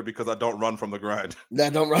still with her because I don't run from the grind.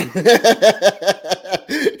 That don't run.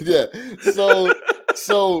 Yeah.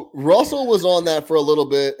 So Russell was on that for a little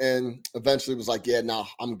bit and eventually was like, yeah, nah,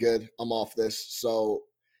 I'm good. I'm off this. So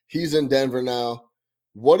he's in Denver now.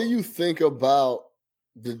 What do you think about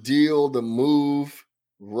the deal, the move,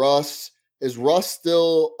 Russ? Is Russ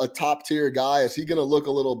still a top-tier guy? Is he going to look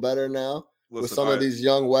a little better now with some of these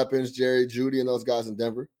young weapons, Jerry Jeudy and those guys in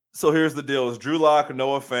Denver? So here's the deal. It's Drew Lock,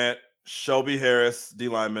 Noah Fant, Shelby Harris, D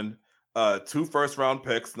lineman, 2 first-round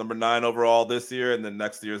picks, number 9 overall this year, and then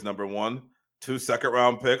next year is number 1. 2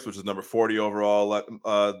 second-round picks, which is number 40 overall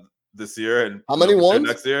this year. And how many ones?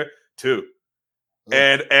 Next year? 2. Oh.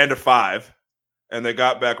 And a 5. And they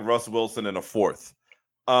got back Russ Wilson in a 4th.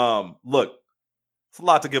 Look, it's a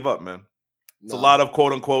lot to give up, man. It's a lot of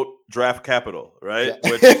quote unquote draft capital, right?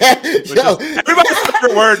 Yeah. Which is everybody's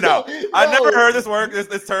favorite word now. I never heard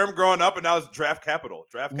this term growing up, and now it's draft capital.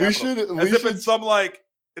 Draft capital. It's some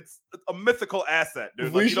it's a mythical asset,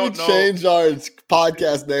 dude. We should change our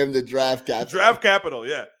podcast name to Draft Capital. Draft capital,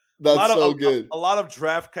 yeah. That's so good. A lot of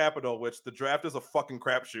draft capital, which the draft is a fucking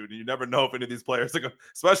crapshoot, and you never know if any of these players are going,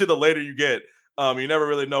 especially the later you get. You never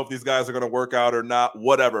really know if these guys are going to work out or not,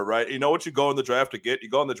 whatever, right? You know what you go in the draft to get? You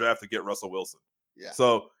go in the draft to get Russell Wilson. Yeah.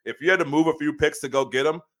 So if you had to move a few picks to go get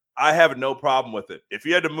him, I have no problem with it. If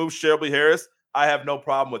you had to move Shelby Harris, I have no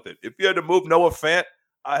problem with it. If you had to move Noah Fant,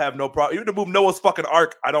 I have no problem. Even to move Noah's fucking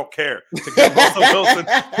Ark, I don't care. To get Russell Wilson,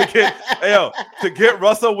 to get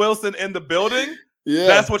Russell Wilson in the building,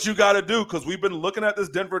 that's what you got to do. Because we've been looking at this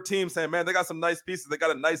Denver team saying, man, they got some nice pieces. They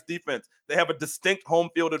got a nice defense. They have a distinct home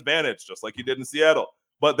field advantage, just like you did in Seattle.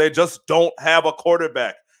 But they just don't have a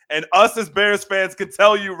quarterback. And us as Bears fans can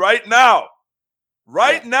tell you right now,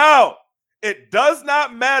 it does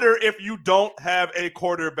not matter if you don't have a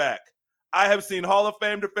quarterback. I have seen Hall of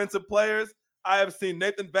Fame defensive players. I have seen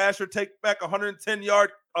Nathan Vasher take back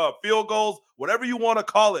 110-yard field goals, whatever you want to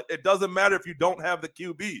call it. It doesn't matter if you don't have the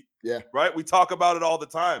QB. Yeah. Right? We talk about it all the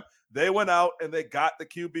time. They went out and they got the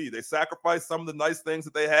QB. They sacrificed some of the nice things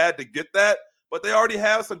that they had to get that, but they already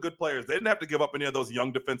have some good players. They didn't have to give up any of those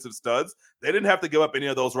young defensive studs. They didn't have to give up any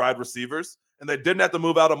of those wide receivers, and they didn't have to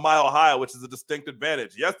move out of Mile High, which is a distinct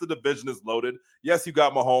advantage. Yes, the division is loaded. Yes, you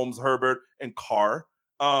got Mahomes, Herbert, and Carr.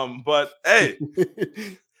 But hey,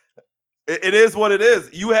 it is what it is.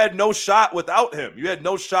 You had no shot without him. You had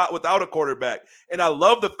no shot without a quarterback. And I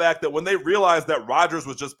love the fact that when they realized that Rodgers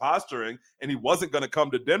was just posturing and he wasn't going to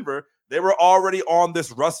come to Denver, they were already on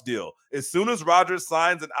this Russ deal. As soon as Rodgers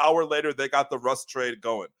signs, an hour later, they got the Russ trade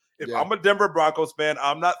going. If I'm a Denver Broncos fan,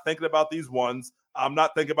 I'm not thinking about these ones. I'm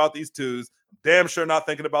not thinking about these twos. Damn sure not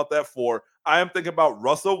thinking about that 4. I am thinking about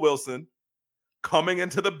Russell Wilson coming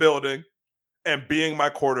into the building and being my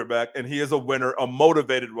quarterback, and he is a winner, a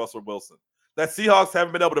motivated Russell Wilson. That Seahawks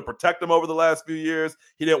haven't been able to protect him over the last few years.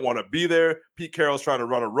 He didn't want to be there. Pete Carroll's trying to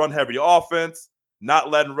run a run-heavy offense,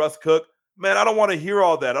 not letting Russ cook. Man, I don't want to hear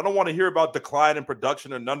all that. I don't want to hear about decline in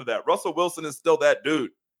production or none of that. Russell Wilson is still that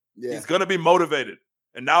dude. Yeah. He's going to be motivated.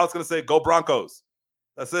 And now it's going to say, go Broncos.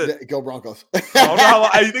 That's it. Yeah, go Broncos. I don't know how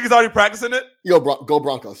long, you think he's already practicing it? Go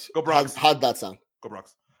Broncos. Go Broncos. How'd that sound? Go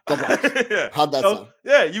Broncos. Yeah. How'd that sound?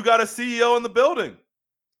 Yeah, you got a CEO in the building.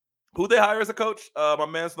 Who they hire as a coach? My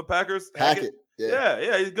man's from the Packers. Hackett.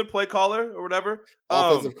 Yeah, he's a good play caller or whatever.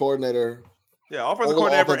 Offensive coordinator. Yeah, offensive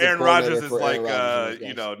coordinator for Aaron Rodgers is like,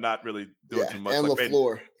 not really doing too much. And like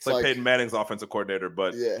LaFleur. It's like Peyton Manning's offensive coordinator.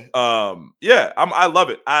 But yeah, I love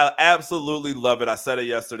it. I absolutely love it. I said it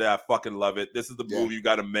yesterday. I fucking love it. This is the move you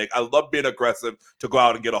got to make. I love being aggressive to go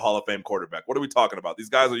out and get a Hall of Fame quarterback. What are we talking about? These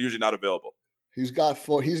guys are usually not available. He's got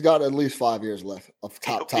at least 5 years left of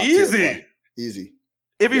top. Easy.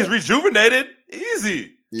 If he's rejuvenated,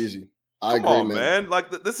 easy. I agree, man. Like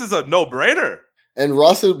this is a no-brainer. And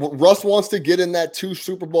Russ wants to get in that 2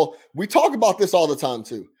 Super Bowl. We talk about this all the time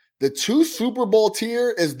too. The 2 Super Bowl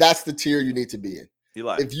tier that's the tier you need to be in.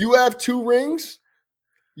 Eli. If you have 2 rings,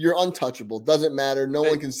 you're untouchable. Doesn't matter. No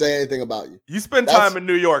one can say anything about you. You spend time in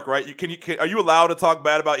New York, right? Are you allowed to talk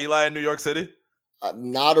bad about Eli in New York City?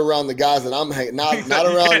 Not around the guys that I'm hanging. Not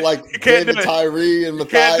around like David Tyree and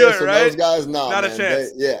Matthias and those guys. No, not man. A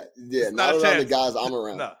chance. Not around the guys I'm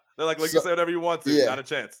around. No, they're like you say whatever you want to. Not a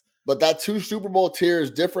chance. But that 2 Super Bowl tier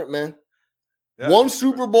is different, man. Yeah. 1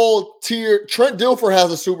 Super Bowl tier. Trent Dilfer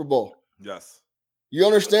has a Super Bowl. Yes. You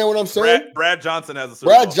understand what I'm saying? Brad Johnson has a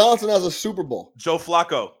Super Bowl. Brad Johnson has a Super Bowl. Joe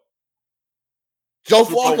Flacco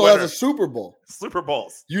has a Super Bowl. Super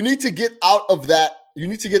Bowls. You need to get out of that. You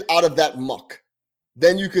need to get out of that muck.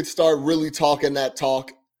 Then you could start really talking that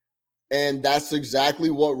talk. And that's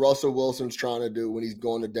exactly what Russell Wilson's trying to do when he's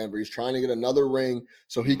going to Denver. He's trying to get another ring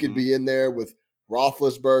so he could be in there with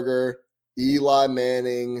Roethlisberger, Eli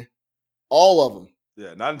Manning, all of them.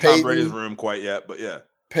 Yeah, not in Tom Brady's room quite yet, but yeah.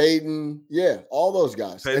 Peyton, all those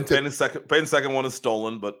guys. Peyton's second one is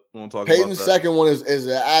stolen, but we won't talk Peyton's about that. Peyton's second one is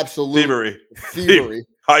an absolute thievery.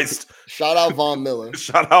 Heist. Shout out Von Miller.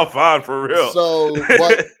 Shout out Von for real. So,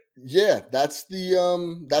 but yeah, that's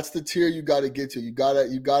the tier you got to get to. You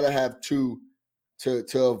gotta have 2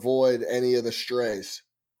 to avoid any of the strays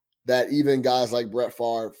that even guys like Brett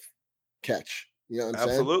Favre catch. You know what I'm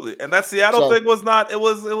saying? Absolutely. And that Seattle thing was not. It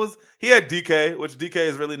was. He had DK, which DK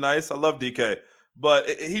is really nice. I love DK, but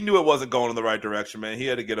he knew it wasn't going in the right direction, man. He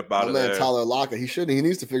had to get up out of there. Tyler Lockett. He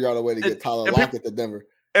needs to figure out a way to get Tyler Lockett to Denver.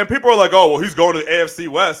 And people are like, "Oh, well, he's going to the AFC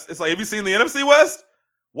West." It's like, have you seen the NFC West?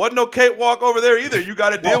 Wasn't no cakewalk over there either. You got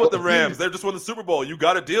to deal with the Rams. They're just won the Super Bowl. You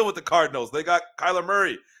got to deal with the Cardinals. They got Kyler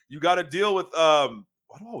Murray. You got to deal with I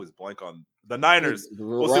always blank on the Niners.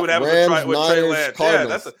 We'll see what happens with Trey Lance.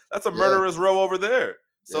 Cardinals. Yeah, that's a murderer's row over there.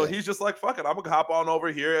 So he's just like, fuck it, I'm gonna hop on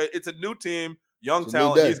over here. It's a new team, young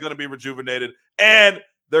talent. He's gonna be rejuvenated, and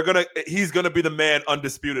he's gonna be the man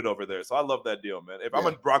undisputed over there. So I love that deal, man. If I'm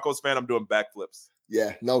a Broncos fan, I'm doing backflips.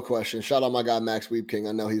 Yeah, no question. Shout out my guy Max Weepking.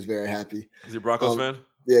 I know he's very happy. Is he a Broncos fan?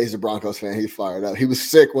 Yeah, he's a Broncos fan. He's fired up. He was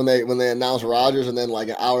sick when they announced Rodgers, and then like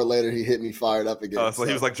an hour later, he hit me fired up again. So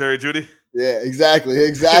he was like Jerry Jeudy? Yeah, exactly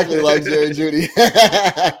like Jerry Jeudy.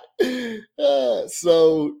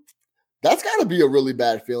 So That's got to be a really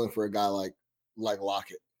bad feeling for a guy like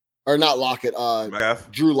Lockett. Or not Lockett,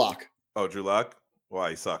 Drew Lock. Oh, Drew Lock?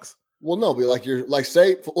 Why? He sucks. Well, no, but like you're like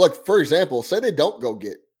say like for example, say they don't go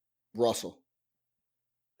get Russell.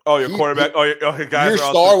 Oh, your quarterback. Your guys. Your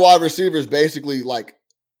star wide receiver is basically like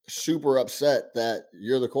super upset that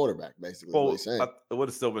you're the quarterback. Basically, well, what he's saying. It would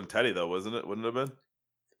have still been Teddy though, wasn't it? Wouldn't it have been?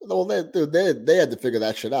 Well, they had to figure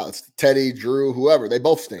that shit out. It's Teddy, Drew, whoever. They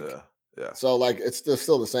both stink. Yeah. So like it's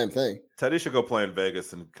still the same thing. Teddy should go play in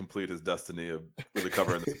Vegas and complete his destiny of really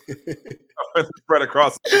covering the spread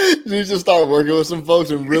across. You just start working with some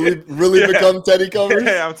folks and really become Teddy covers.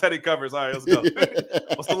 Yeah, I'm Teddy covers. All right, let's go.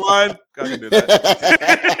 What's the line? I can do that.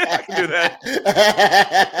 I can do that.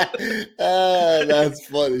 That's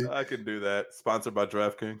funny. I can do that. Sponsored by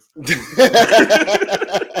DraftKings.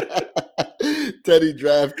 Teddy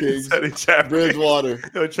DraftKings. Teddy DraftKings. Bridgewater.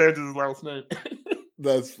 He changes his last name.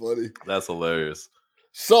 That's funny. That's hilarious.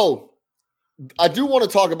 So, I do want to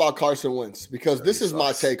talk about Carson Wentz because this is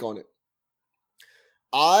my take on it.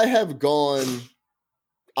 I've gone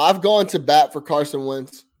to bat for Carson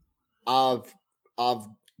Wentz. I've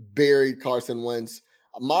buried Carson Wentz.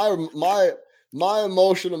 I'm on an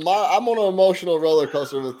emotional roller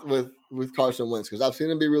coaster with Carson Wentz because I've seen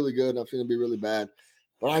him be really good and I've seen him be really bad.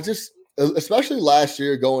 But I just, especially last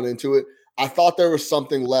year going into it, I thought there was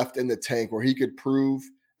something left in the tank where he could prove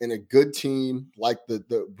in a good team like with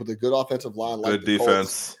a good offensive line, like good defense,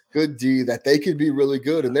 Colts, good D, that they could be really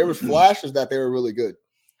good. And there was flashes that they were really good.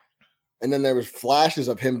 And then there was flashes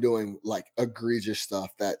of him doing like egregious stuff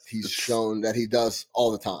that he's shown that he does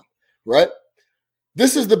all the time, right?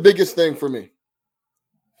 This is the biggest thing for me.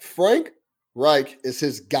 Frank Reich is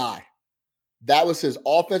his guy. That was his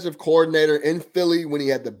offensive coordinator in Philly when he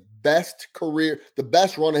had the best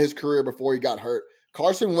run of his career before he got hurt.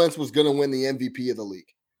 Carson Wentz was going to win the MVP of the league.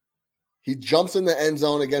 He jumps in the end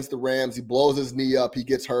zone against the Rams. He blows his knee up. He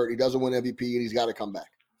gets hurt. He doesn't win MVP, and he's got to come back.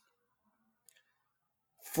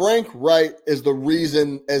 Frank Reich is the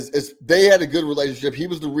reason, as they had a good relationship, he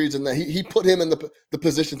was the reason that he put him in the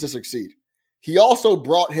position to succeed. He also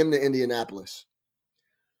brought him to Indianapolis.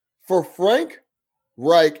 For Frank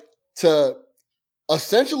Reich to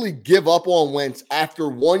essentially give up on Wentz after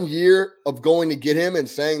 1 year of going to get him and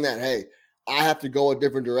saying that, hey, I have to go a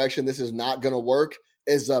different direction, this is not going to work,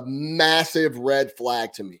 is a massive red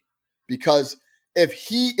flag to me. Because if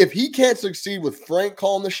he can't succeed with Frank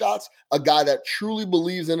calling the shots, a guy that truly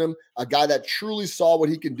believes in him, a guy that truly saw what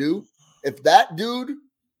he can do, if that dude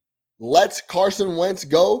lets Carson Wentz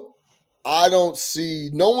go, I don't see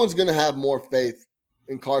 – no one's going to have more faith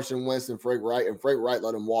in Carson Wentz than Frank Reich, and Frank Reich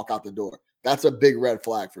let him walk out the door. That's a big red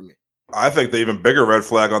flag for me. I think the even bigger red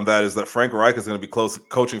flag on that is that Frank Reich is going to be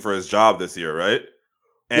coaching for his job this year, right?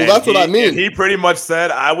 And well, that's what I mean. And he pretty much said,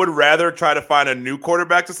 I would rather try to find a new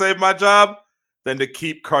quarterback to save my job than to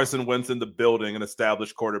keep Carson Wentz in the building, an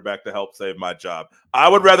established quarterback to help save my job. I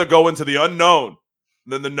would rather go into the unknown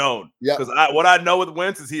than the known. Because what I know with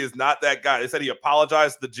Wentz is he is not that guy. They said he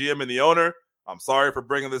apologized to the GM and the owner. I'm sorry for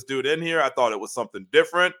bringing this dude in here. I thought it was something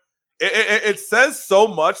different. It says so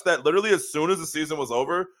much that literally as soon as the season was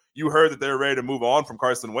over, you heard that they were ready to move on from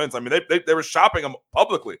Carson Wentz. I mean, they were shopping him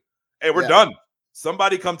publicly. Hey, we're done.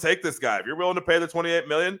 Somebody come take this guy. If you're willing to pay the $28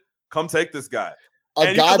 million, come take this guy.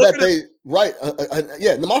 A guy that they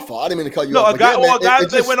no, my fault. I didn't mean to cut you off. A guy that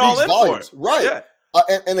they went all in volumes. for. Right. Yeah.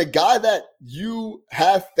 And a guy that you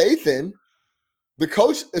have faith in, the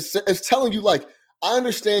coach is telling you, like, I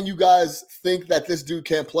understand you guys think that this dude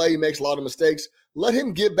can't play. He makes a lot of mistakes. Let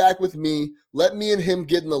him get back with me. Let me and him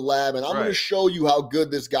get in the lab, and I'm going to show you how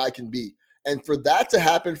good this guy can be. And for that to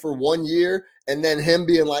happen for 1 year, and then him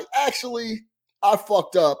being like, actually, I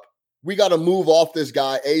fucked up. We got to move off this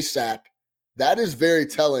guy ASAP. That is very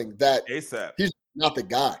telling that ASAP. He's not the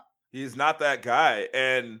guy. He's not that guy.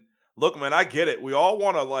 And look, man, I get it. We all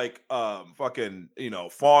want to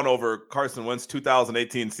fawn over Carson Wentz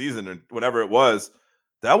 2018 season or whatever it was.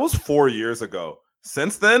 That was 4 years ago.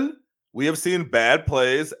 Since then, we have seen bad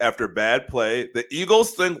plays after bad play. The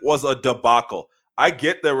Eagles thing was a debacle. I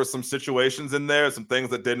get there were some situations in there, some things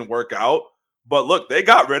that didn't work out. But look, they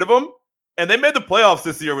got rid of him, and they made the playoffs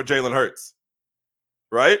this year with Jalen Hurts.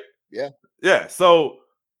 Right? Yeah. Yeah. So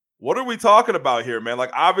what are we talking about here, man?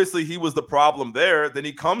 Like, obviously, he was the problem there. Then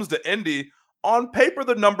he comes to Indy. On paper,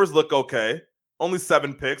 the numbers look okay. Only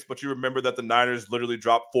 7 picks, but you remember that the Niners literally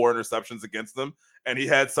dropped 4 interceptions against them, and he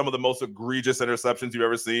had some of the most egregious interceptions you've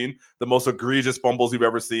ever seen, the most egregious fumbles you've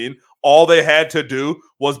ever seen. All they had to do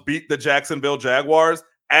was beat the Jacksonville Jaguars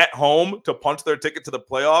at home to punch their ticket to the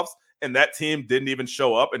playoffs, and that team didn't even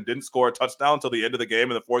show up and didn't score a touchdown until the end of the game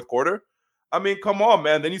in the fourth quarter. I mean, come on,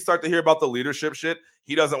 man. Then you start to hear about the leadership shit.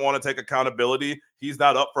 He doesn't want to take accountability. He's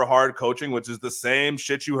not up for hard coaching, which is the same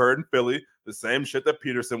shit you heard in Philly, the same shit that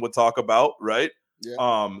Peterson would talk about, right?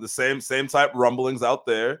 Yeah. The same type rumblings out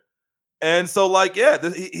there. And so, like, yeah,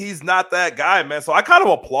 he's not that guy, man. So I kind of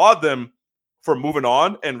applaud them for moving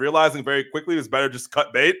on and realizing very quickly it's better just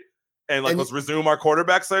cut bait and let's resume our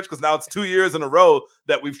quarterback search, because now it's 2 years in a row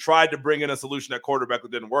that we've tried to bring in a solution at quarterback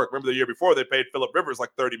that didn't work. Remember the year before they paid Phillip Rivers like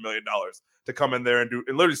 $30 million to come in there and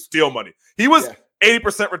literally steal money. He was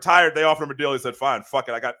 80% retired. They offered him a deal. He said, fine, fuck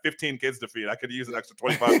it. I got 15 kids to feed. I could use an extra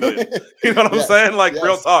 $25 million. You know what I'm saying? Like,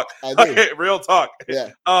 real talk. Okay, real talk.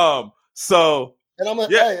 Yeah. So and I'm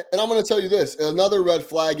gonna tell you this. Another red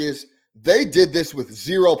flag is they did this with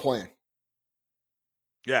zero plan.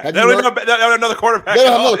 Yeah, they don't have another quarterback. They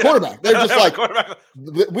don't have another quarterback. They're just like,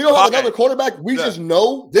 we don't have another quarterback. We just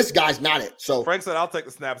know this guy's not it. So Frank said, I'll take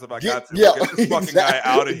the snaps if I got to. Yeah, get this fucking guy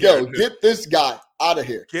out of here. Get this guy out of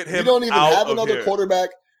here. Get him. We don't even have another here.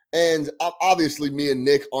 quarterback. And obviously, me and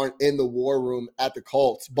Nick aren't in the war room at the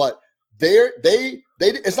Colts, but they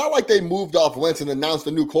it's not like they moved off Wentz and announced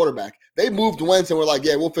a new quarterback. They moved Wentz and were like,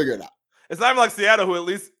 yeah, we'll figure it out. It's not even like Seattle, who at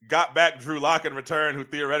least got back Drew Lock in return, who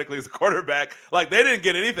theoretically is a quarterback. Like, they didn't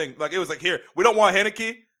get anything. Like, it was like, here, we don't want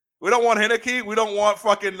Heineke. We don't want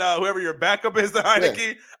fucking whoever your backup is to Heineke.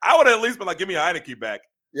 Yeah. I would have at least been like, give me a Heineke back.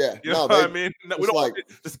 Yeah. You know what I mean? No, we don't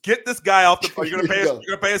just get this guy off the – you're going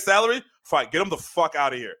to pay his salary? Fine. Get him the fuck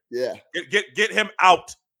out of here. Yeah. Get him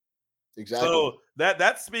out. Exactly. So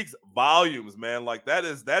that speaks volumes, man. Like, that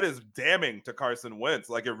is damning to Carson Wentz.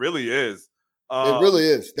 Like, it really is. It really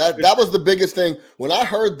is. That was the biggest thing. When I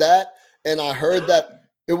heard that, and I heard that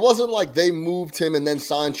it wasn't like they moved him and then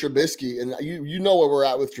signed Trubisky, and you know where we're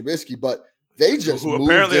at with Trubisky, but they just who moved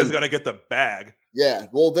apparently him. Is going to get the bag. Yeah,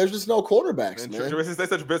 well, there's just no quarterbacks, man. Trubisky, they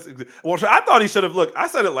said Trubisky. Well, I thought he should have. Look, I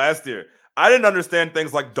said it last year. I didn't understand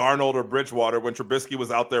things like Darnold or Bridgewater when Trubisky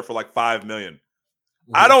was out there for like $5 million.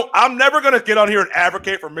 Mm-hmm. I'm never going to get on here and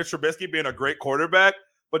advocate for Mitch Trubisky being a great quarterback.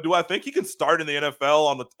 But do I think he can start in the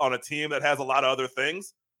NFL on a team that has a lot of other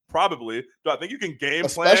things? Probably. Do I think you can game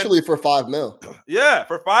plan? Especially for $5 million. Yeah,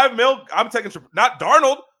 for $5 million, I'm taking not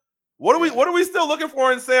Darnold. What are we still looking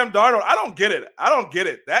for in Sam Darnold? I don't get it.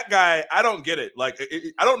 That guy, I don't get it. Like,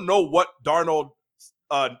 I don't know what Darnold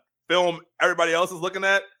film everybody else is looking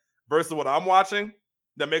at versus what I'm watching.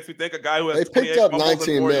 That makes me think a guy who has they picked up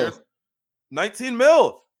 19 mil. 19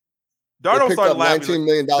 mil. Darnold started laughing. $19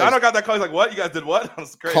 million. Darnold got that call. He's like, what? You guys did what?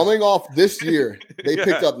 That's crazy. Coming off this year, they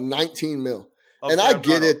picked up 19 mil. Okay, and I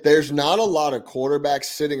get it. There's not a lot of quarterbacks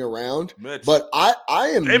sitting around. Mitch. But I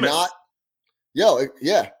am Famous. not.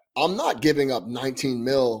 I'm not giving up 19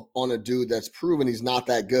 mil on a dude that's proven he's not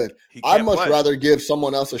that good. I'd much rather give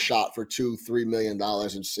someone else a shot for $2-3 million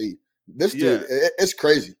and see. This dude, it's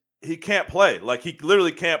crazy. He can't play. Like, he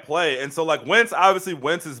literally can't play. And so, like, Wentz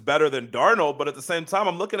is better than Darnold, but at the same time,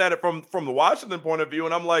 I'm looking at it from the Washington point of view,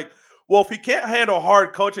 and I'm like, well, if he can't handle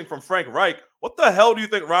hard coaching from Frank Reich, what the hell do you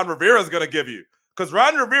think Ron Rivera is going to give you? Because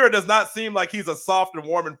Ron Rivera does not seem like he's a soft and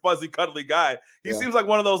warm and fuzzy, cuddly guy. He seems like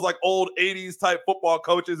one of those, like, old 80s type football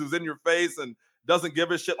coaches who's in your face and doesn't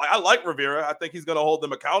give a shit. Like, I like Rivera. I think he's going to hold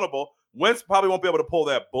them accountable. Wentz probably won't be able to pull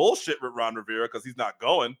that bullshit with Ron Rivera because he's not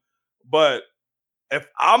going. But if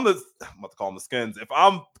I'm about to call them the Skins. If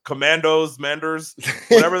I'm Commandos, Manders,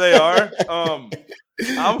 whatever they are, I'm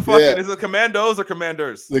fucking. Is it Commandos or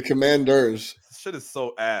Commanders? The Commanders. This shit is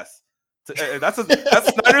so ass. That's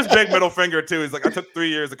Snyder's big middle finger too. He's like, I took 3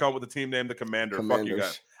 years to come up with a team named the Commander. Fuck you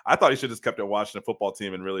guys. I thought he should just kept it Washington football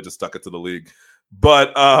team and really just stuck it to the league.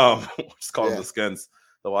 But just call them the Skins,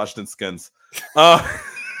 the Washington Skins.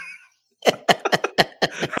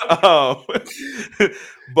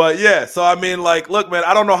 But yeah, so I mean, like, look, man,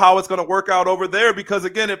 I don't know how it's going to work out over there because,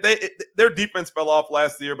 again, if their defense fell off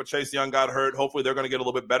last year, but Chase Young got hurt. Hopefully, they're going to get a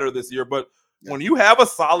little bit better this year. But when you have a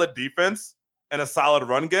solid defense and a solid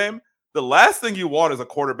run game, the last thing you want is a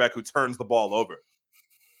quarterback who turns the ball over.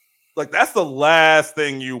 Like, that's the last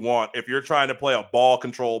thing you want if you're trying to play a ball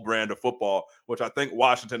control brand of football, which I think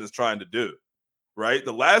Washington is trying to do, right?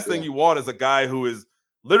 The last thing you want is a guy who is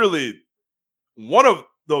literally one of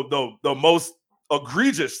the most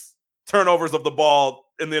egregious turnovers of the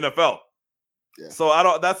ball in the NFL. Yeah. So I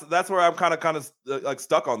don't. That's where I'm kind of like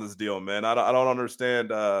stuck on this deal, man. I don't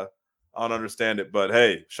understand. I don't understand it. But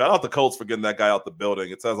hey, shout out the Colts for getting that guy out the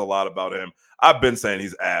building. It says a lot about him. I've been saying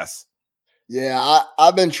he's ass. Yeah,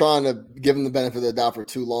 I've been trying to give him the benefit of the doubt for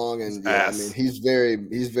too long, and I mean he's very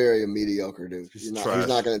a mediocre dude. He's not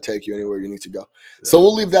going to take you anywhere you need to go. Yeah. So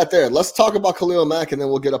we'll leave that there. Let's talk about Khalil Mack, and then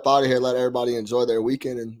we'll get up out of here. Let everybody enjoy their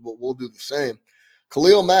weekend, and we'll do the same.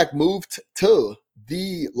 Khalil Mack moved to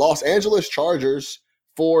the Los Angeles Chargers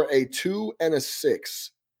for a 2 and a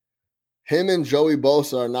 6. Him and Joey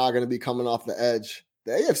Bosa are not going to be coming off the edge.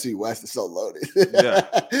 The AFC West is so loaded. Yeah.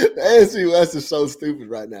 The AFC West is so stupid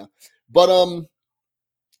right now. But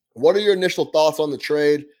what are your initial thoughts on the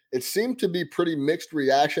trade? It seemed to be pretty mixed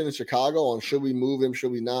reaction in Chicago on should we move him,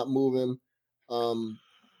 should we not move him.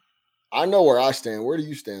 I know where I stand. Where do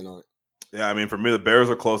you stand on it? Yeah, I mean, for me, the Bears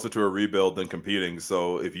are closer to a rebuild than competing.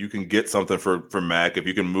 So if you can get something for Mack, if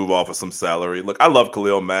you can move off of some salary, look, I love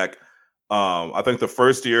Khalil Mack. I think the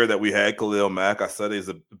first year that we had Khalil Mack, I said he's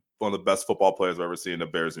one of the best football players I've ever seen in a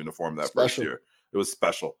Bears uniform. That first year, it was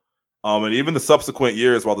special. And even the subsequent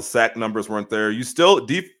years, while the sack numbers weren't there, you still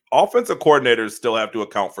offensive coordinators still have to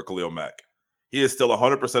account for Khalil Mack. He is still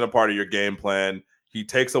 100% a part of your game plan. He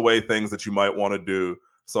takes away things that you might want to do.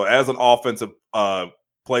 So as an offensive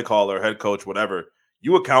play caller, head coach, whatever,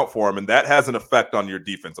 you account for him, and that has an effect on your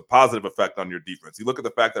defense, a positive effect on your defense. You look at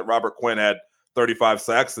the fact that Robert Quinn had 35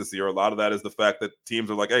 sacks this year. A lot of that is the fact that teams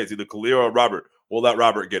are like, hey, it's either Khalil or Robert. We'll let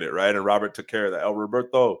Robert get it, right? And Robert took care of that. El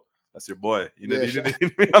Roberto, that's your boy.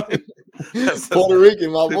 Puerto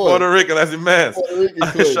Rican, my boy. Puerto Rican, that's your man. Puerto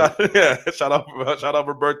Rican shout out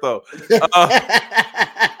Roberto.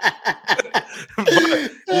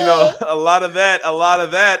 But, a lot of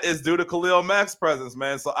that is due to Khalil Mack's presence,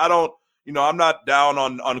 man. So I'm not down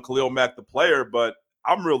on Khalil Mack, the player, but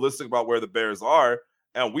I'm realistic about where the Bears are,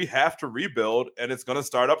 and we have to rebuild, and it's going to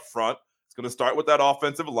start up front. It's going to start with that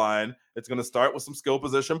offensive line. It's going to start with some skill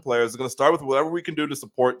position players. It's going to start with whatever we can do to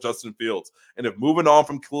support Justin Fields. And if moving on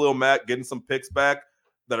from Khalil Mack, getting some picks back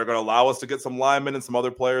that are going to allow us to get some linemen and some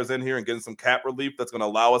other players in here and getting some cap relief that's going to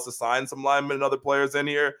allow us to sign some linemen and other players in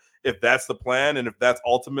here, if that's the plan and if that's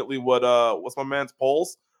ultimately what what's my man's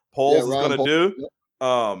Poles is going to do,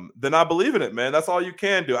 then I believe in it, man. That's all you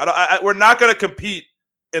can do. We're not going to compete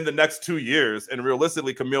in the next 2 years. And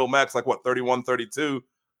realistically, Khalil Mack's like, 31, 32.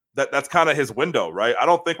 That's kind of his window, right? I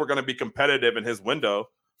don't think we're going to be competitive in his window.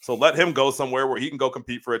 So let him go somewhere where he can go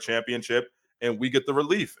compete for a championship and we get the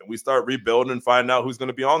relief and we start rebuilding and find out who's going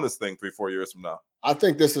to be on this thing 3-4 years from now. I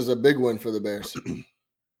think this is a big win for the Bears.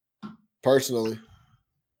 Personally,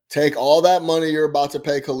 take all that money you're about to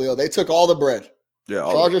pay Khalil. They took all the bread. Yeah,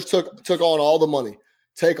 Chargers took on all the money.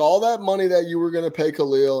 Take all that money that you were going to pay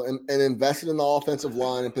Khalil and invest it in the offensive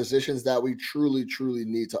line and positions that we truly, truly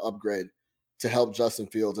need to upgrade to help Justin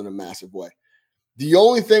Fields in a massive way. The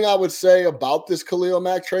only thing I would say about this Khalil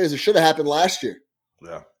Mack trade is it should have happened last year.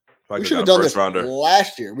 Yeah. We should have done this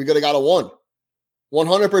last year. We could have got a 1.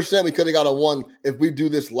 100% we could have got a 1 if we do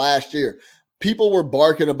this last year. People were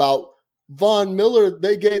barking about Von Miller.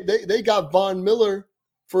 They got Von Miller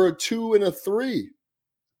for a 2 and a 3.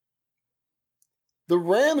 The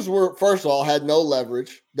Rams were, first of all, had no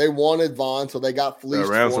leverage. They wanted Von, so they got fleeced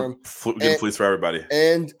for him. Getting fleeced for everybody.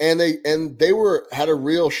 And they had a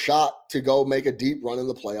real shot to go make a deep run in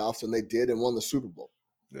the playoffs, and they did and won the Super Bowl.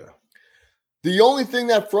 Yeah. The only thing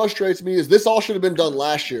that frustrates me is this all should have been done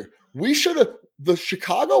last year. The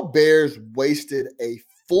Chicago Bears wasted a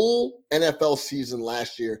full NFL season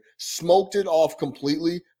last year, smoked it off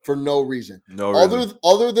completely for no reason.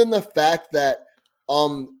 Other than the fact that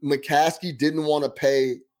McCaskey didn't want to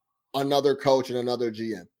pay another coach and another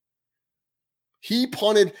GM. He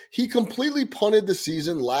completely punted the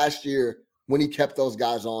season last year when he kept those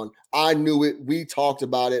guys on. I knew it. We talked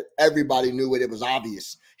about it. Everybody knew it. It was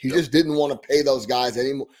obvious. He just didn't want to pay those guys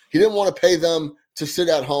anymore. He didn't want to pay them to sit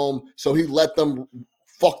at home, so he let them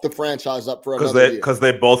fuck the franchise up for another year. Because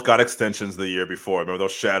they both got extensions the year before. Remember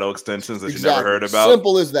those shadow extensions that you never heard about?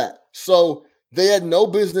 Simple as that. So they had no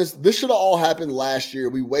business. This should have all happened last year.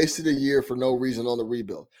 We wasted a year for no reason on the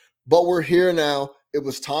rebuild. But we're here now. It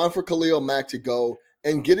was time for Khalil Mack to go,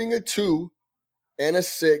 and getting a 2 and a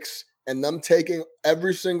 6 and them taking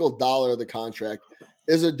every single dollar of the contract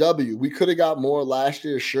is a W. We could have got more last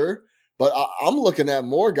year, sure, but I'm looking at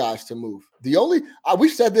more guys to move. We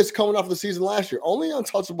said this coming off the season last year, only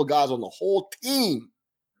untouchable guys on the whole team.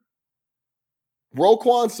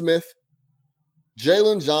 Roquan Smith,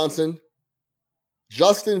 Jalen Johnson,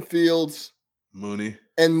 Justin Fields, Mooney.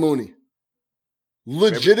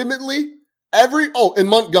 Legitimately, and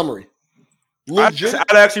Montgomery.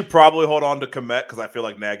 I'd actually probably hold on to Kmet because I feel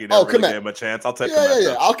like Nagy never really gave him a chance. I'll take Kmet.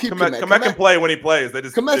 Yeah. I'll keep Kmet. Kmet can play when he plays.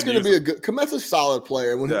 Kmet's going to be Kmet's a solid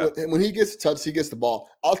player. When he gets touched, he gets the ball.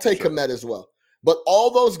 I'll take Kmet as well. But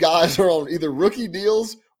all those guys are on either rookie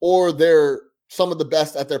deals or they're some of the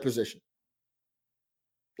best at their position.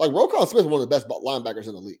 Like Roquan Smith is one of the best linebackers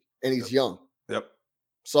in the league, and he's young. Yep.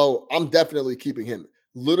 So I'm definitely keeping him.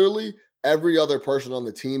 Literally every other person on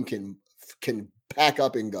the team can pack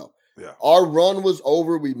up and go. Yeah. Our run was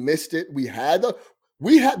over. We missed it. The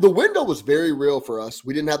window was very real for us.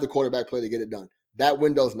 We didn't have the quarterback play to get it done. That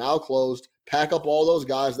window's now closed. Pack up all those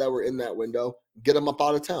guys that were in that window. Get them up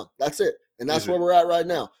out of town. That's it. And that's where we're at right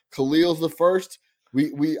now. Khalil's the first.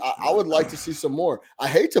 I would like to see some more. I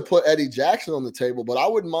hate to put Eddie Jackson on the table, but I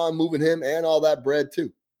wouldn't mind moving him and all that bread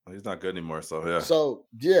too. He's not good anymore, so yeah. So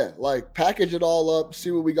yeah, like package it all up,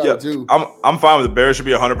 see what we got to do. I'm fine with the Bears should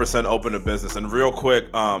be 100% open to business. And real quick,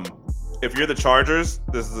 if you're the Chargers,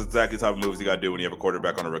 this is exactly the type of moves you got to do when you have a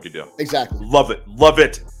quarterback on a rookie deal. Exactly. Love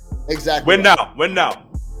it. Exactly. Win now.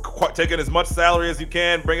 Taking as much salary as you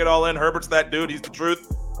can, bring it all in. Herbert's that dude. He's the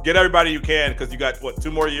truth. Get everybody you can because you got 2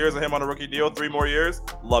 more years of him on a rookie deal, 3 more years.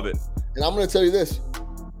 Love it. And I'm going to tell you this: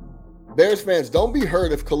 Bears fans, don't be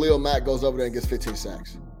hurt if Khalil Mack goes over there and gets 15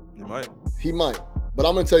 sacks. He might. But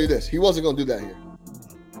I'm going to tell you this: he wasn't going to do that here.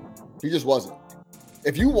 He just wasn't.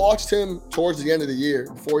 If you watched him towards the end of the year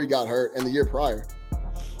before he got hurt and the year prior,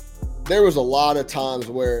 there was a lot of times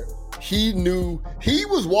where he knew he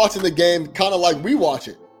was watching the game kind of like we watch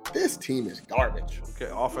it. This team is garbage.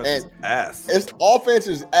 Okay, offense is ass. Offense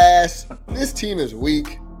is ass. This team is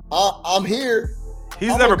weak. I'm here.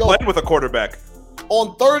 He's never played with a quarterback.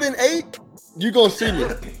 On 3rd and 8, you're going to see me.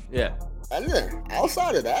 Yeah. And then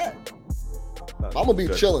outside of that, I'm going to be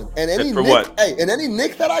chilling. And any for nick, what? Hey, and any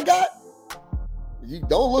nick that I got, you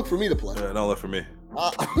don't look for me to play. Yeah, don't look for me.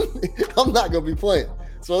 I'm not going to be playing.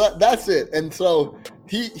 So that's it. And so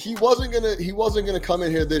he wasn't gonna come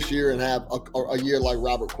in here this year and have a year like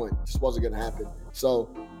Robert Quinn. It just wasn't gonna happen. So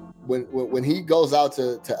when he goes out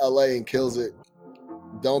to LA and kills it,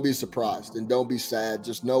 don't be surprised and don't be sad.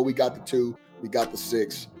 Just know we got the 2, we got the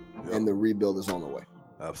 6, and the rebuild is on the way.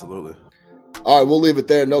 Absolutely. All right, we'll leave it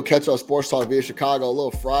there. No Catch Up Sports Talk via Chicago. A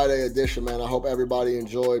little Friday edition, man. I hope everybody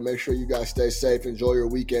enjoyed. Make sure you guys stay safe. Enjoy your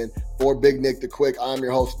weekend. For Big Nick the Quick, I'm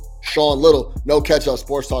your host, Sean Little. No Catch Up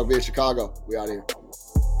Sports Talk via Chicago. We out here.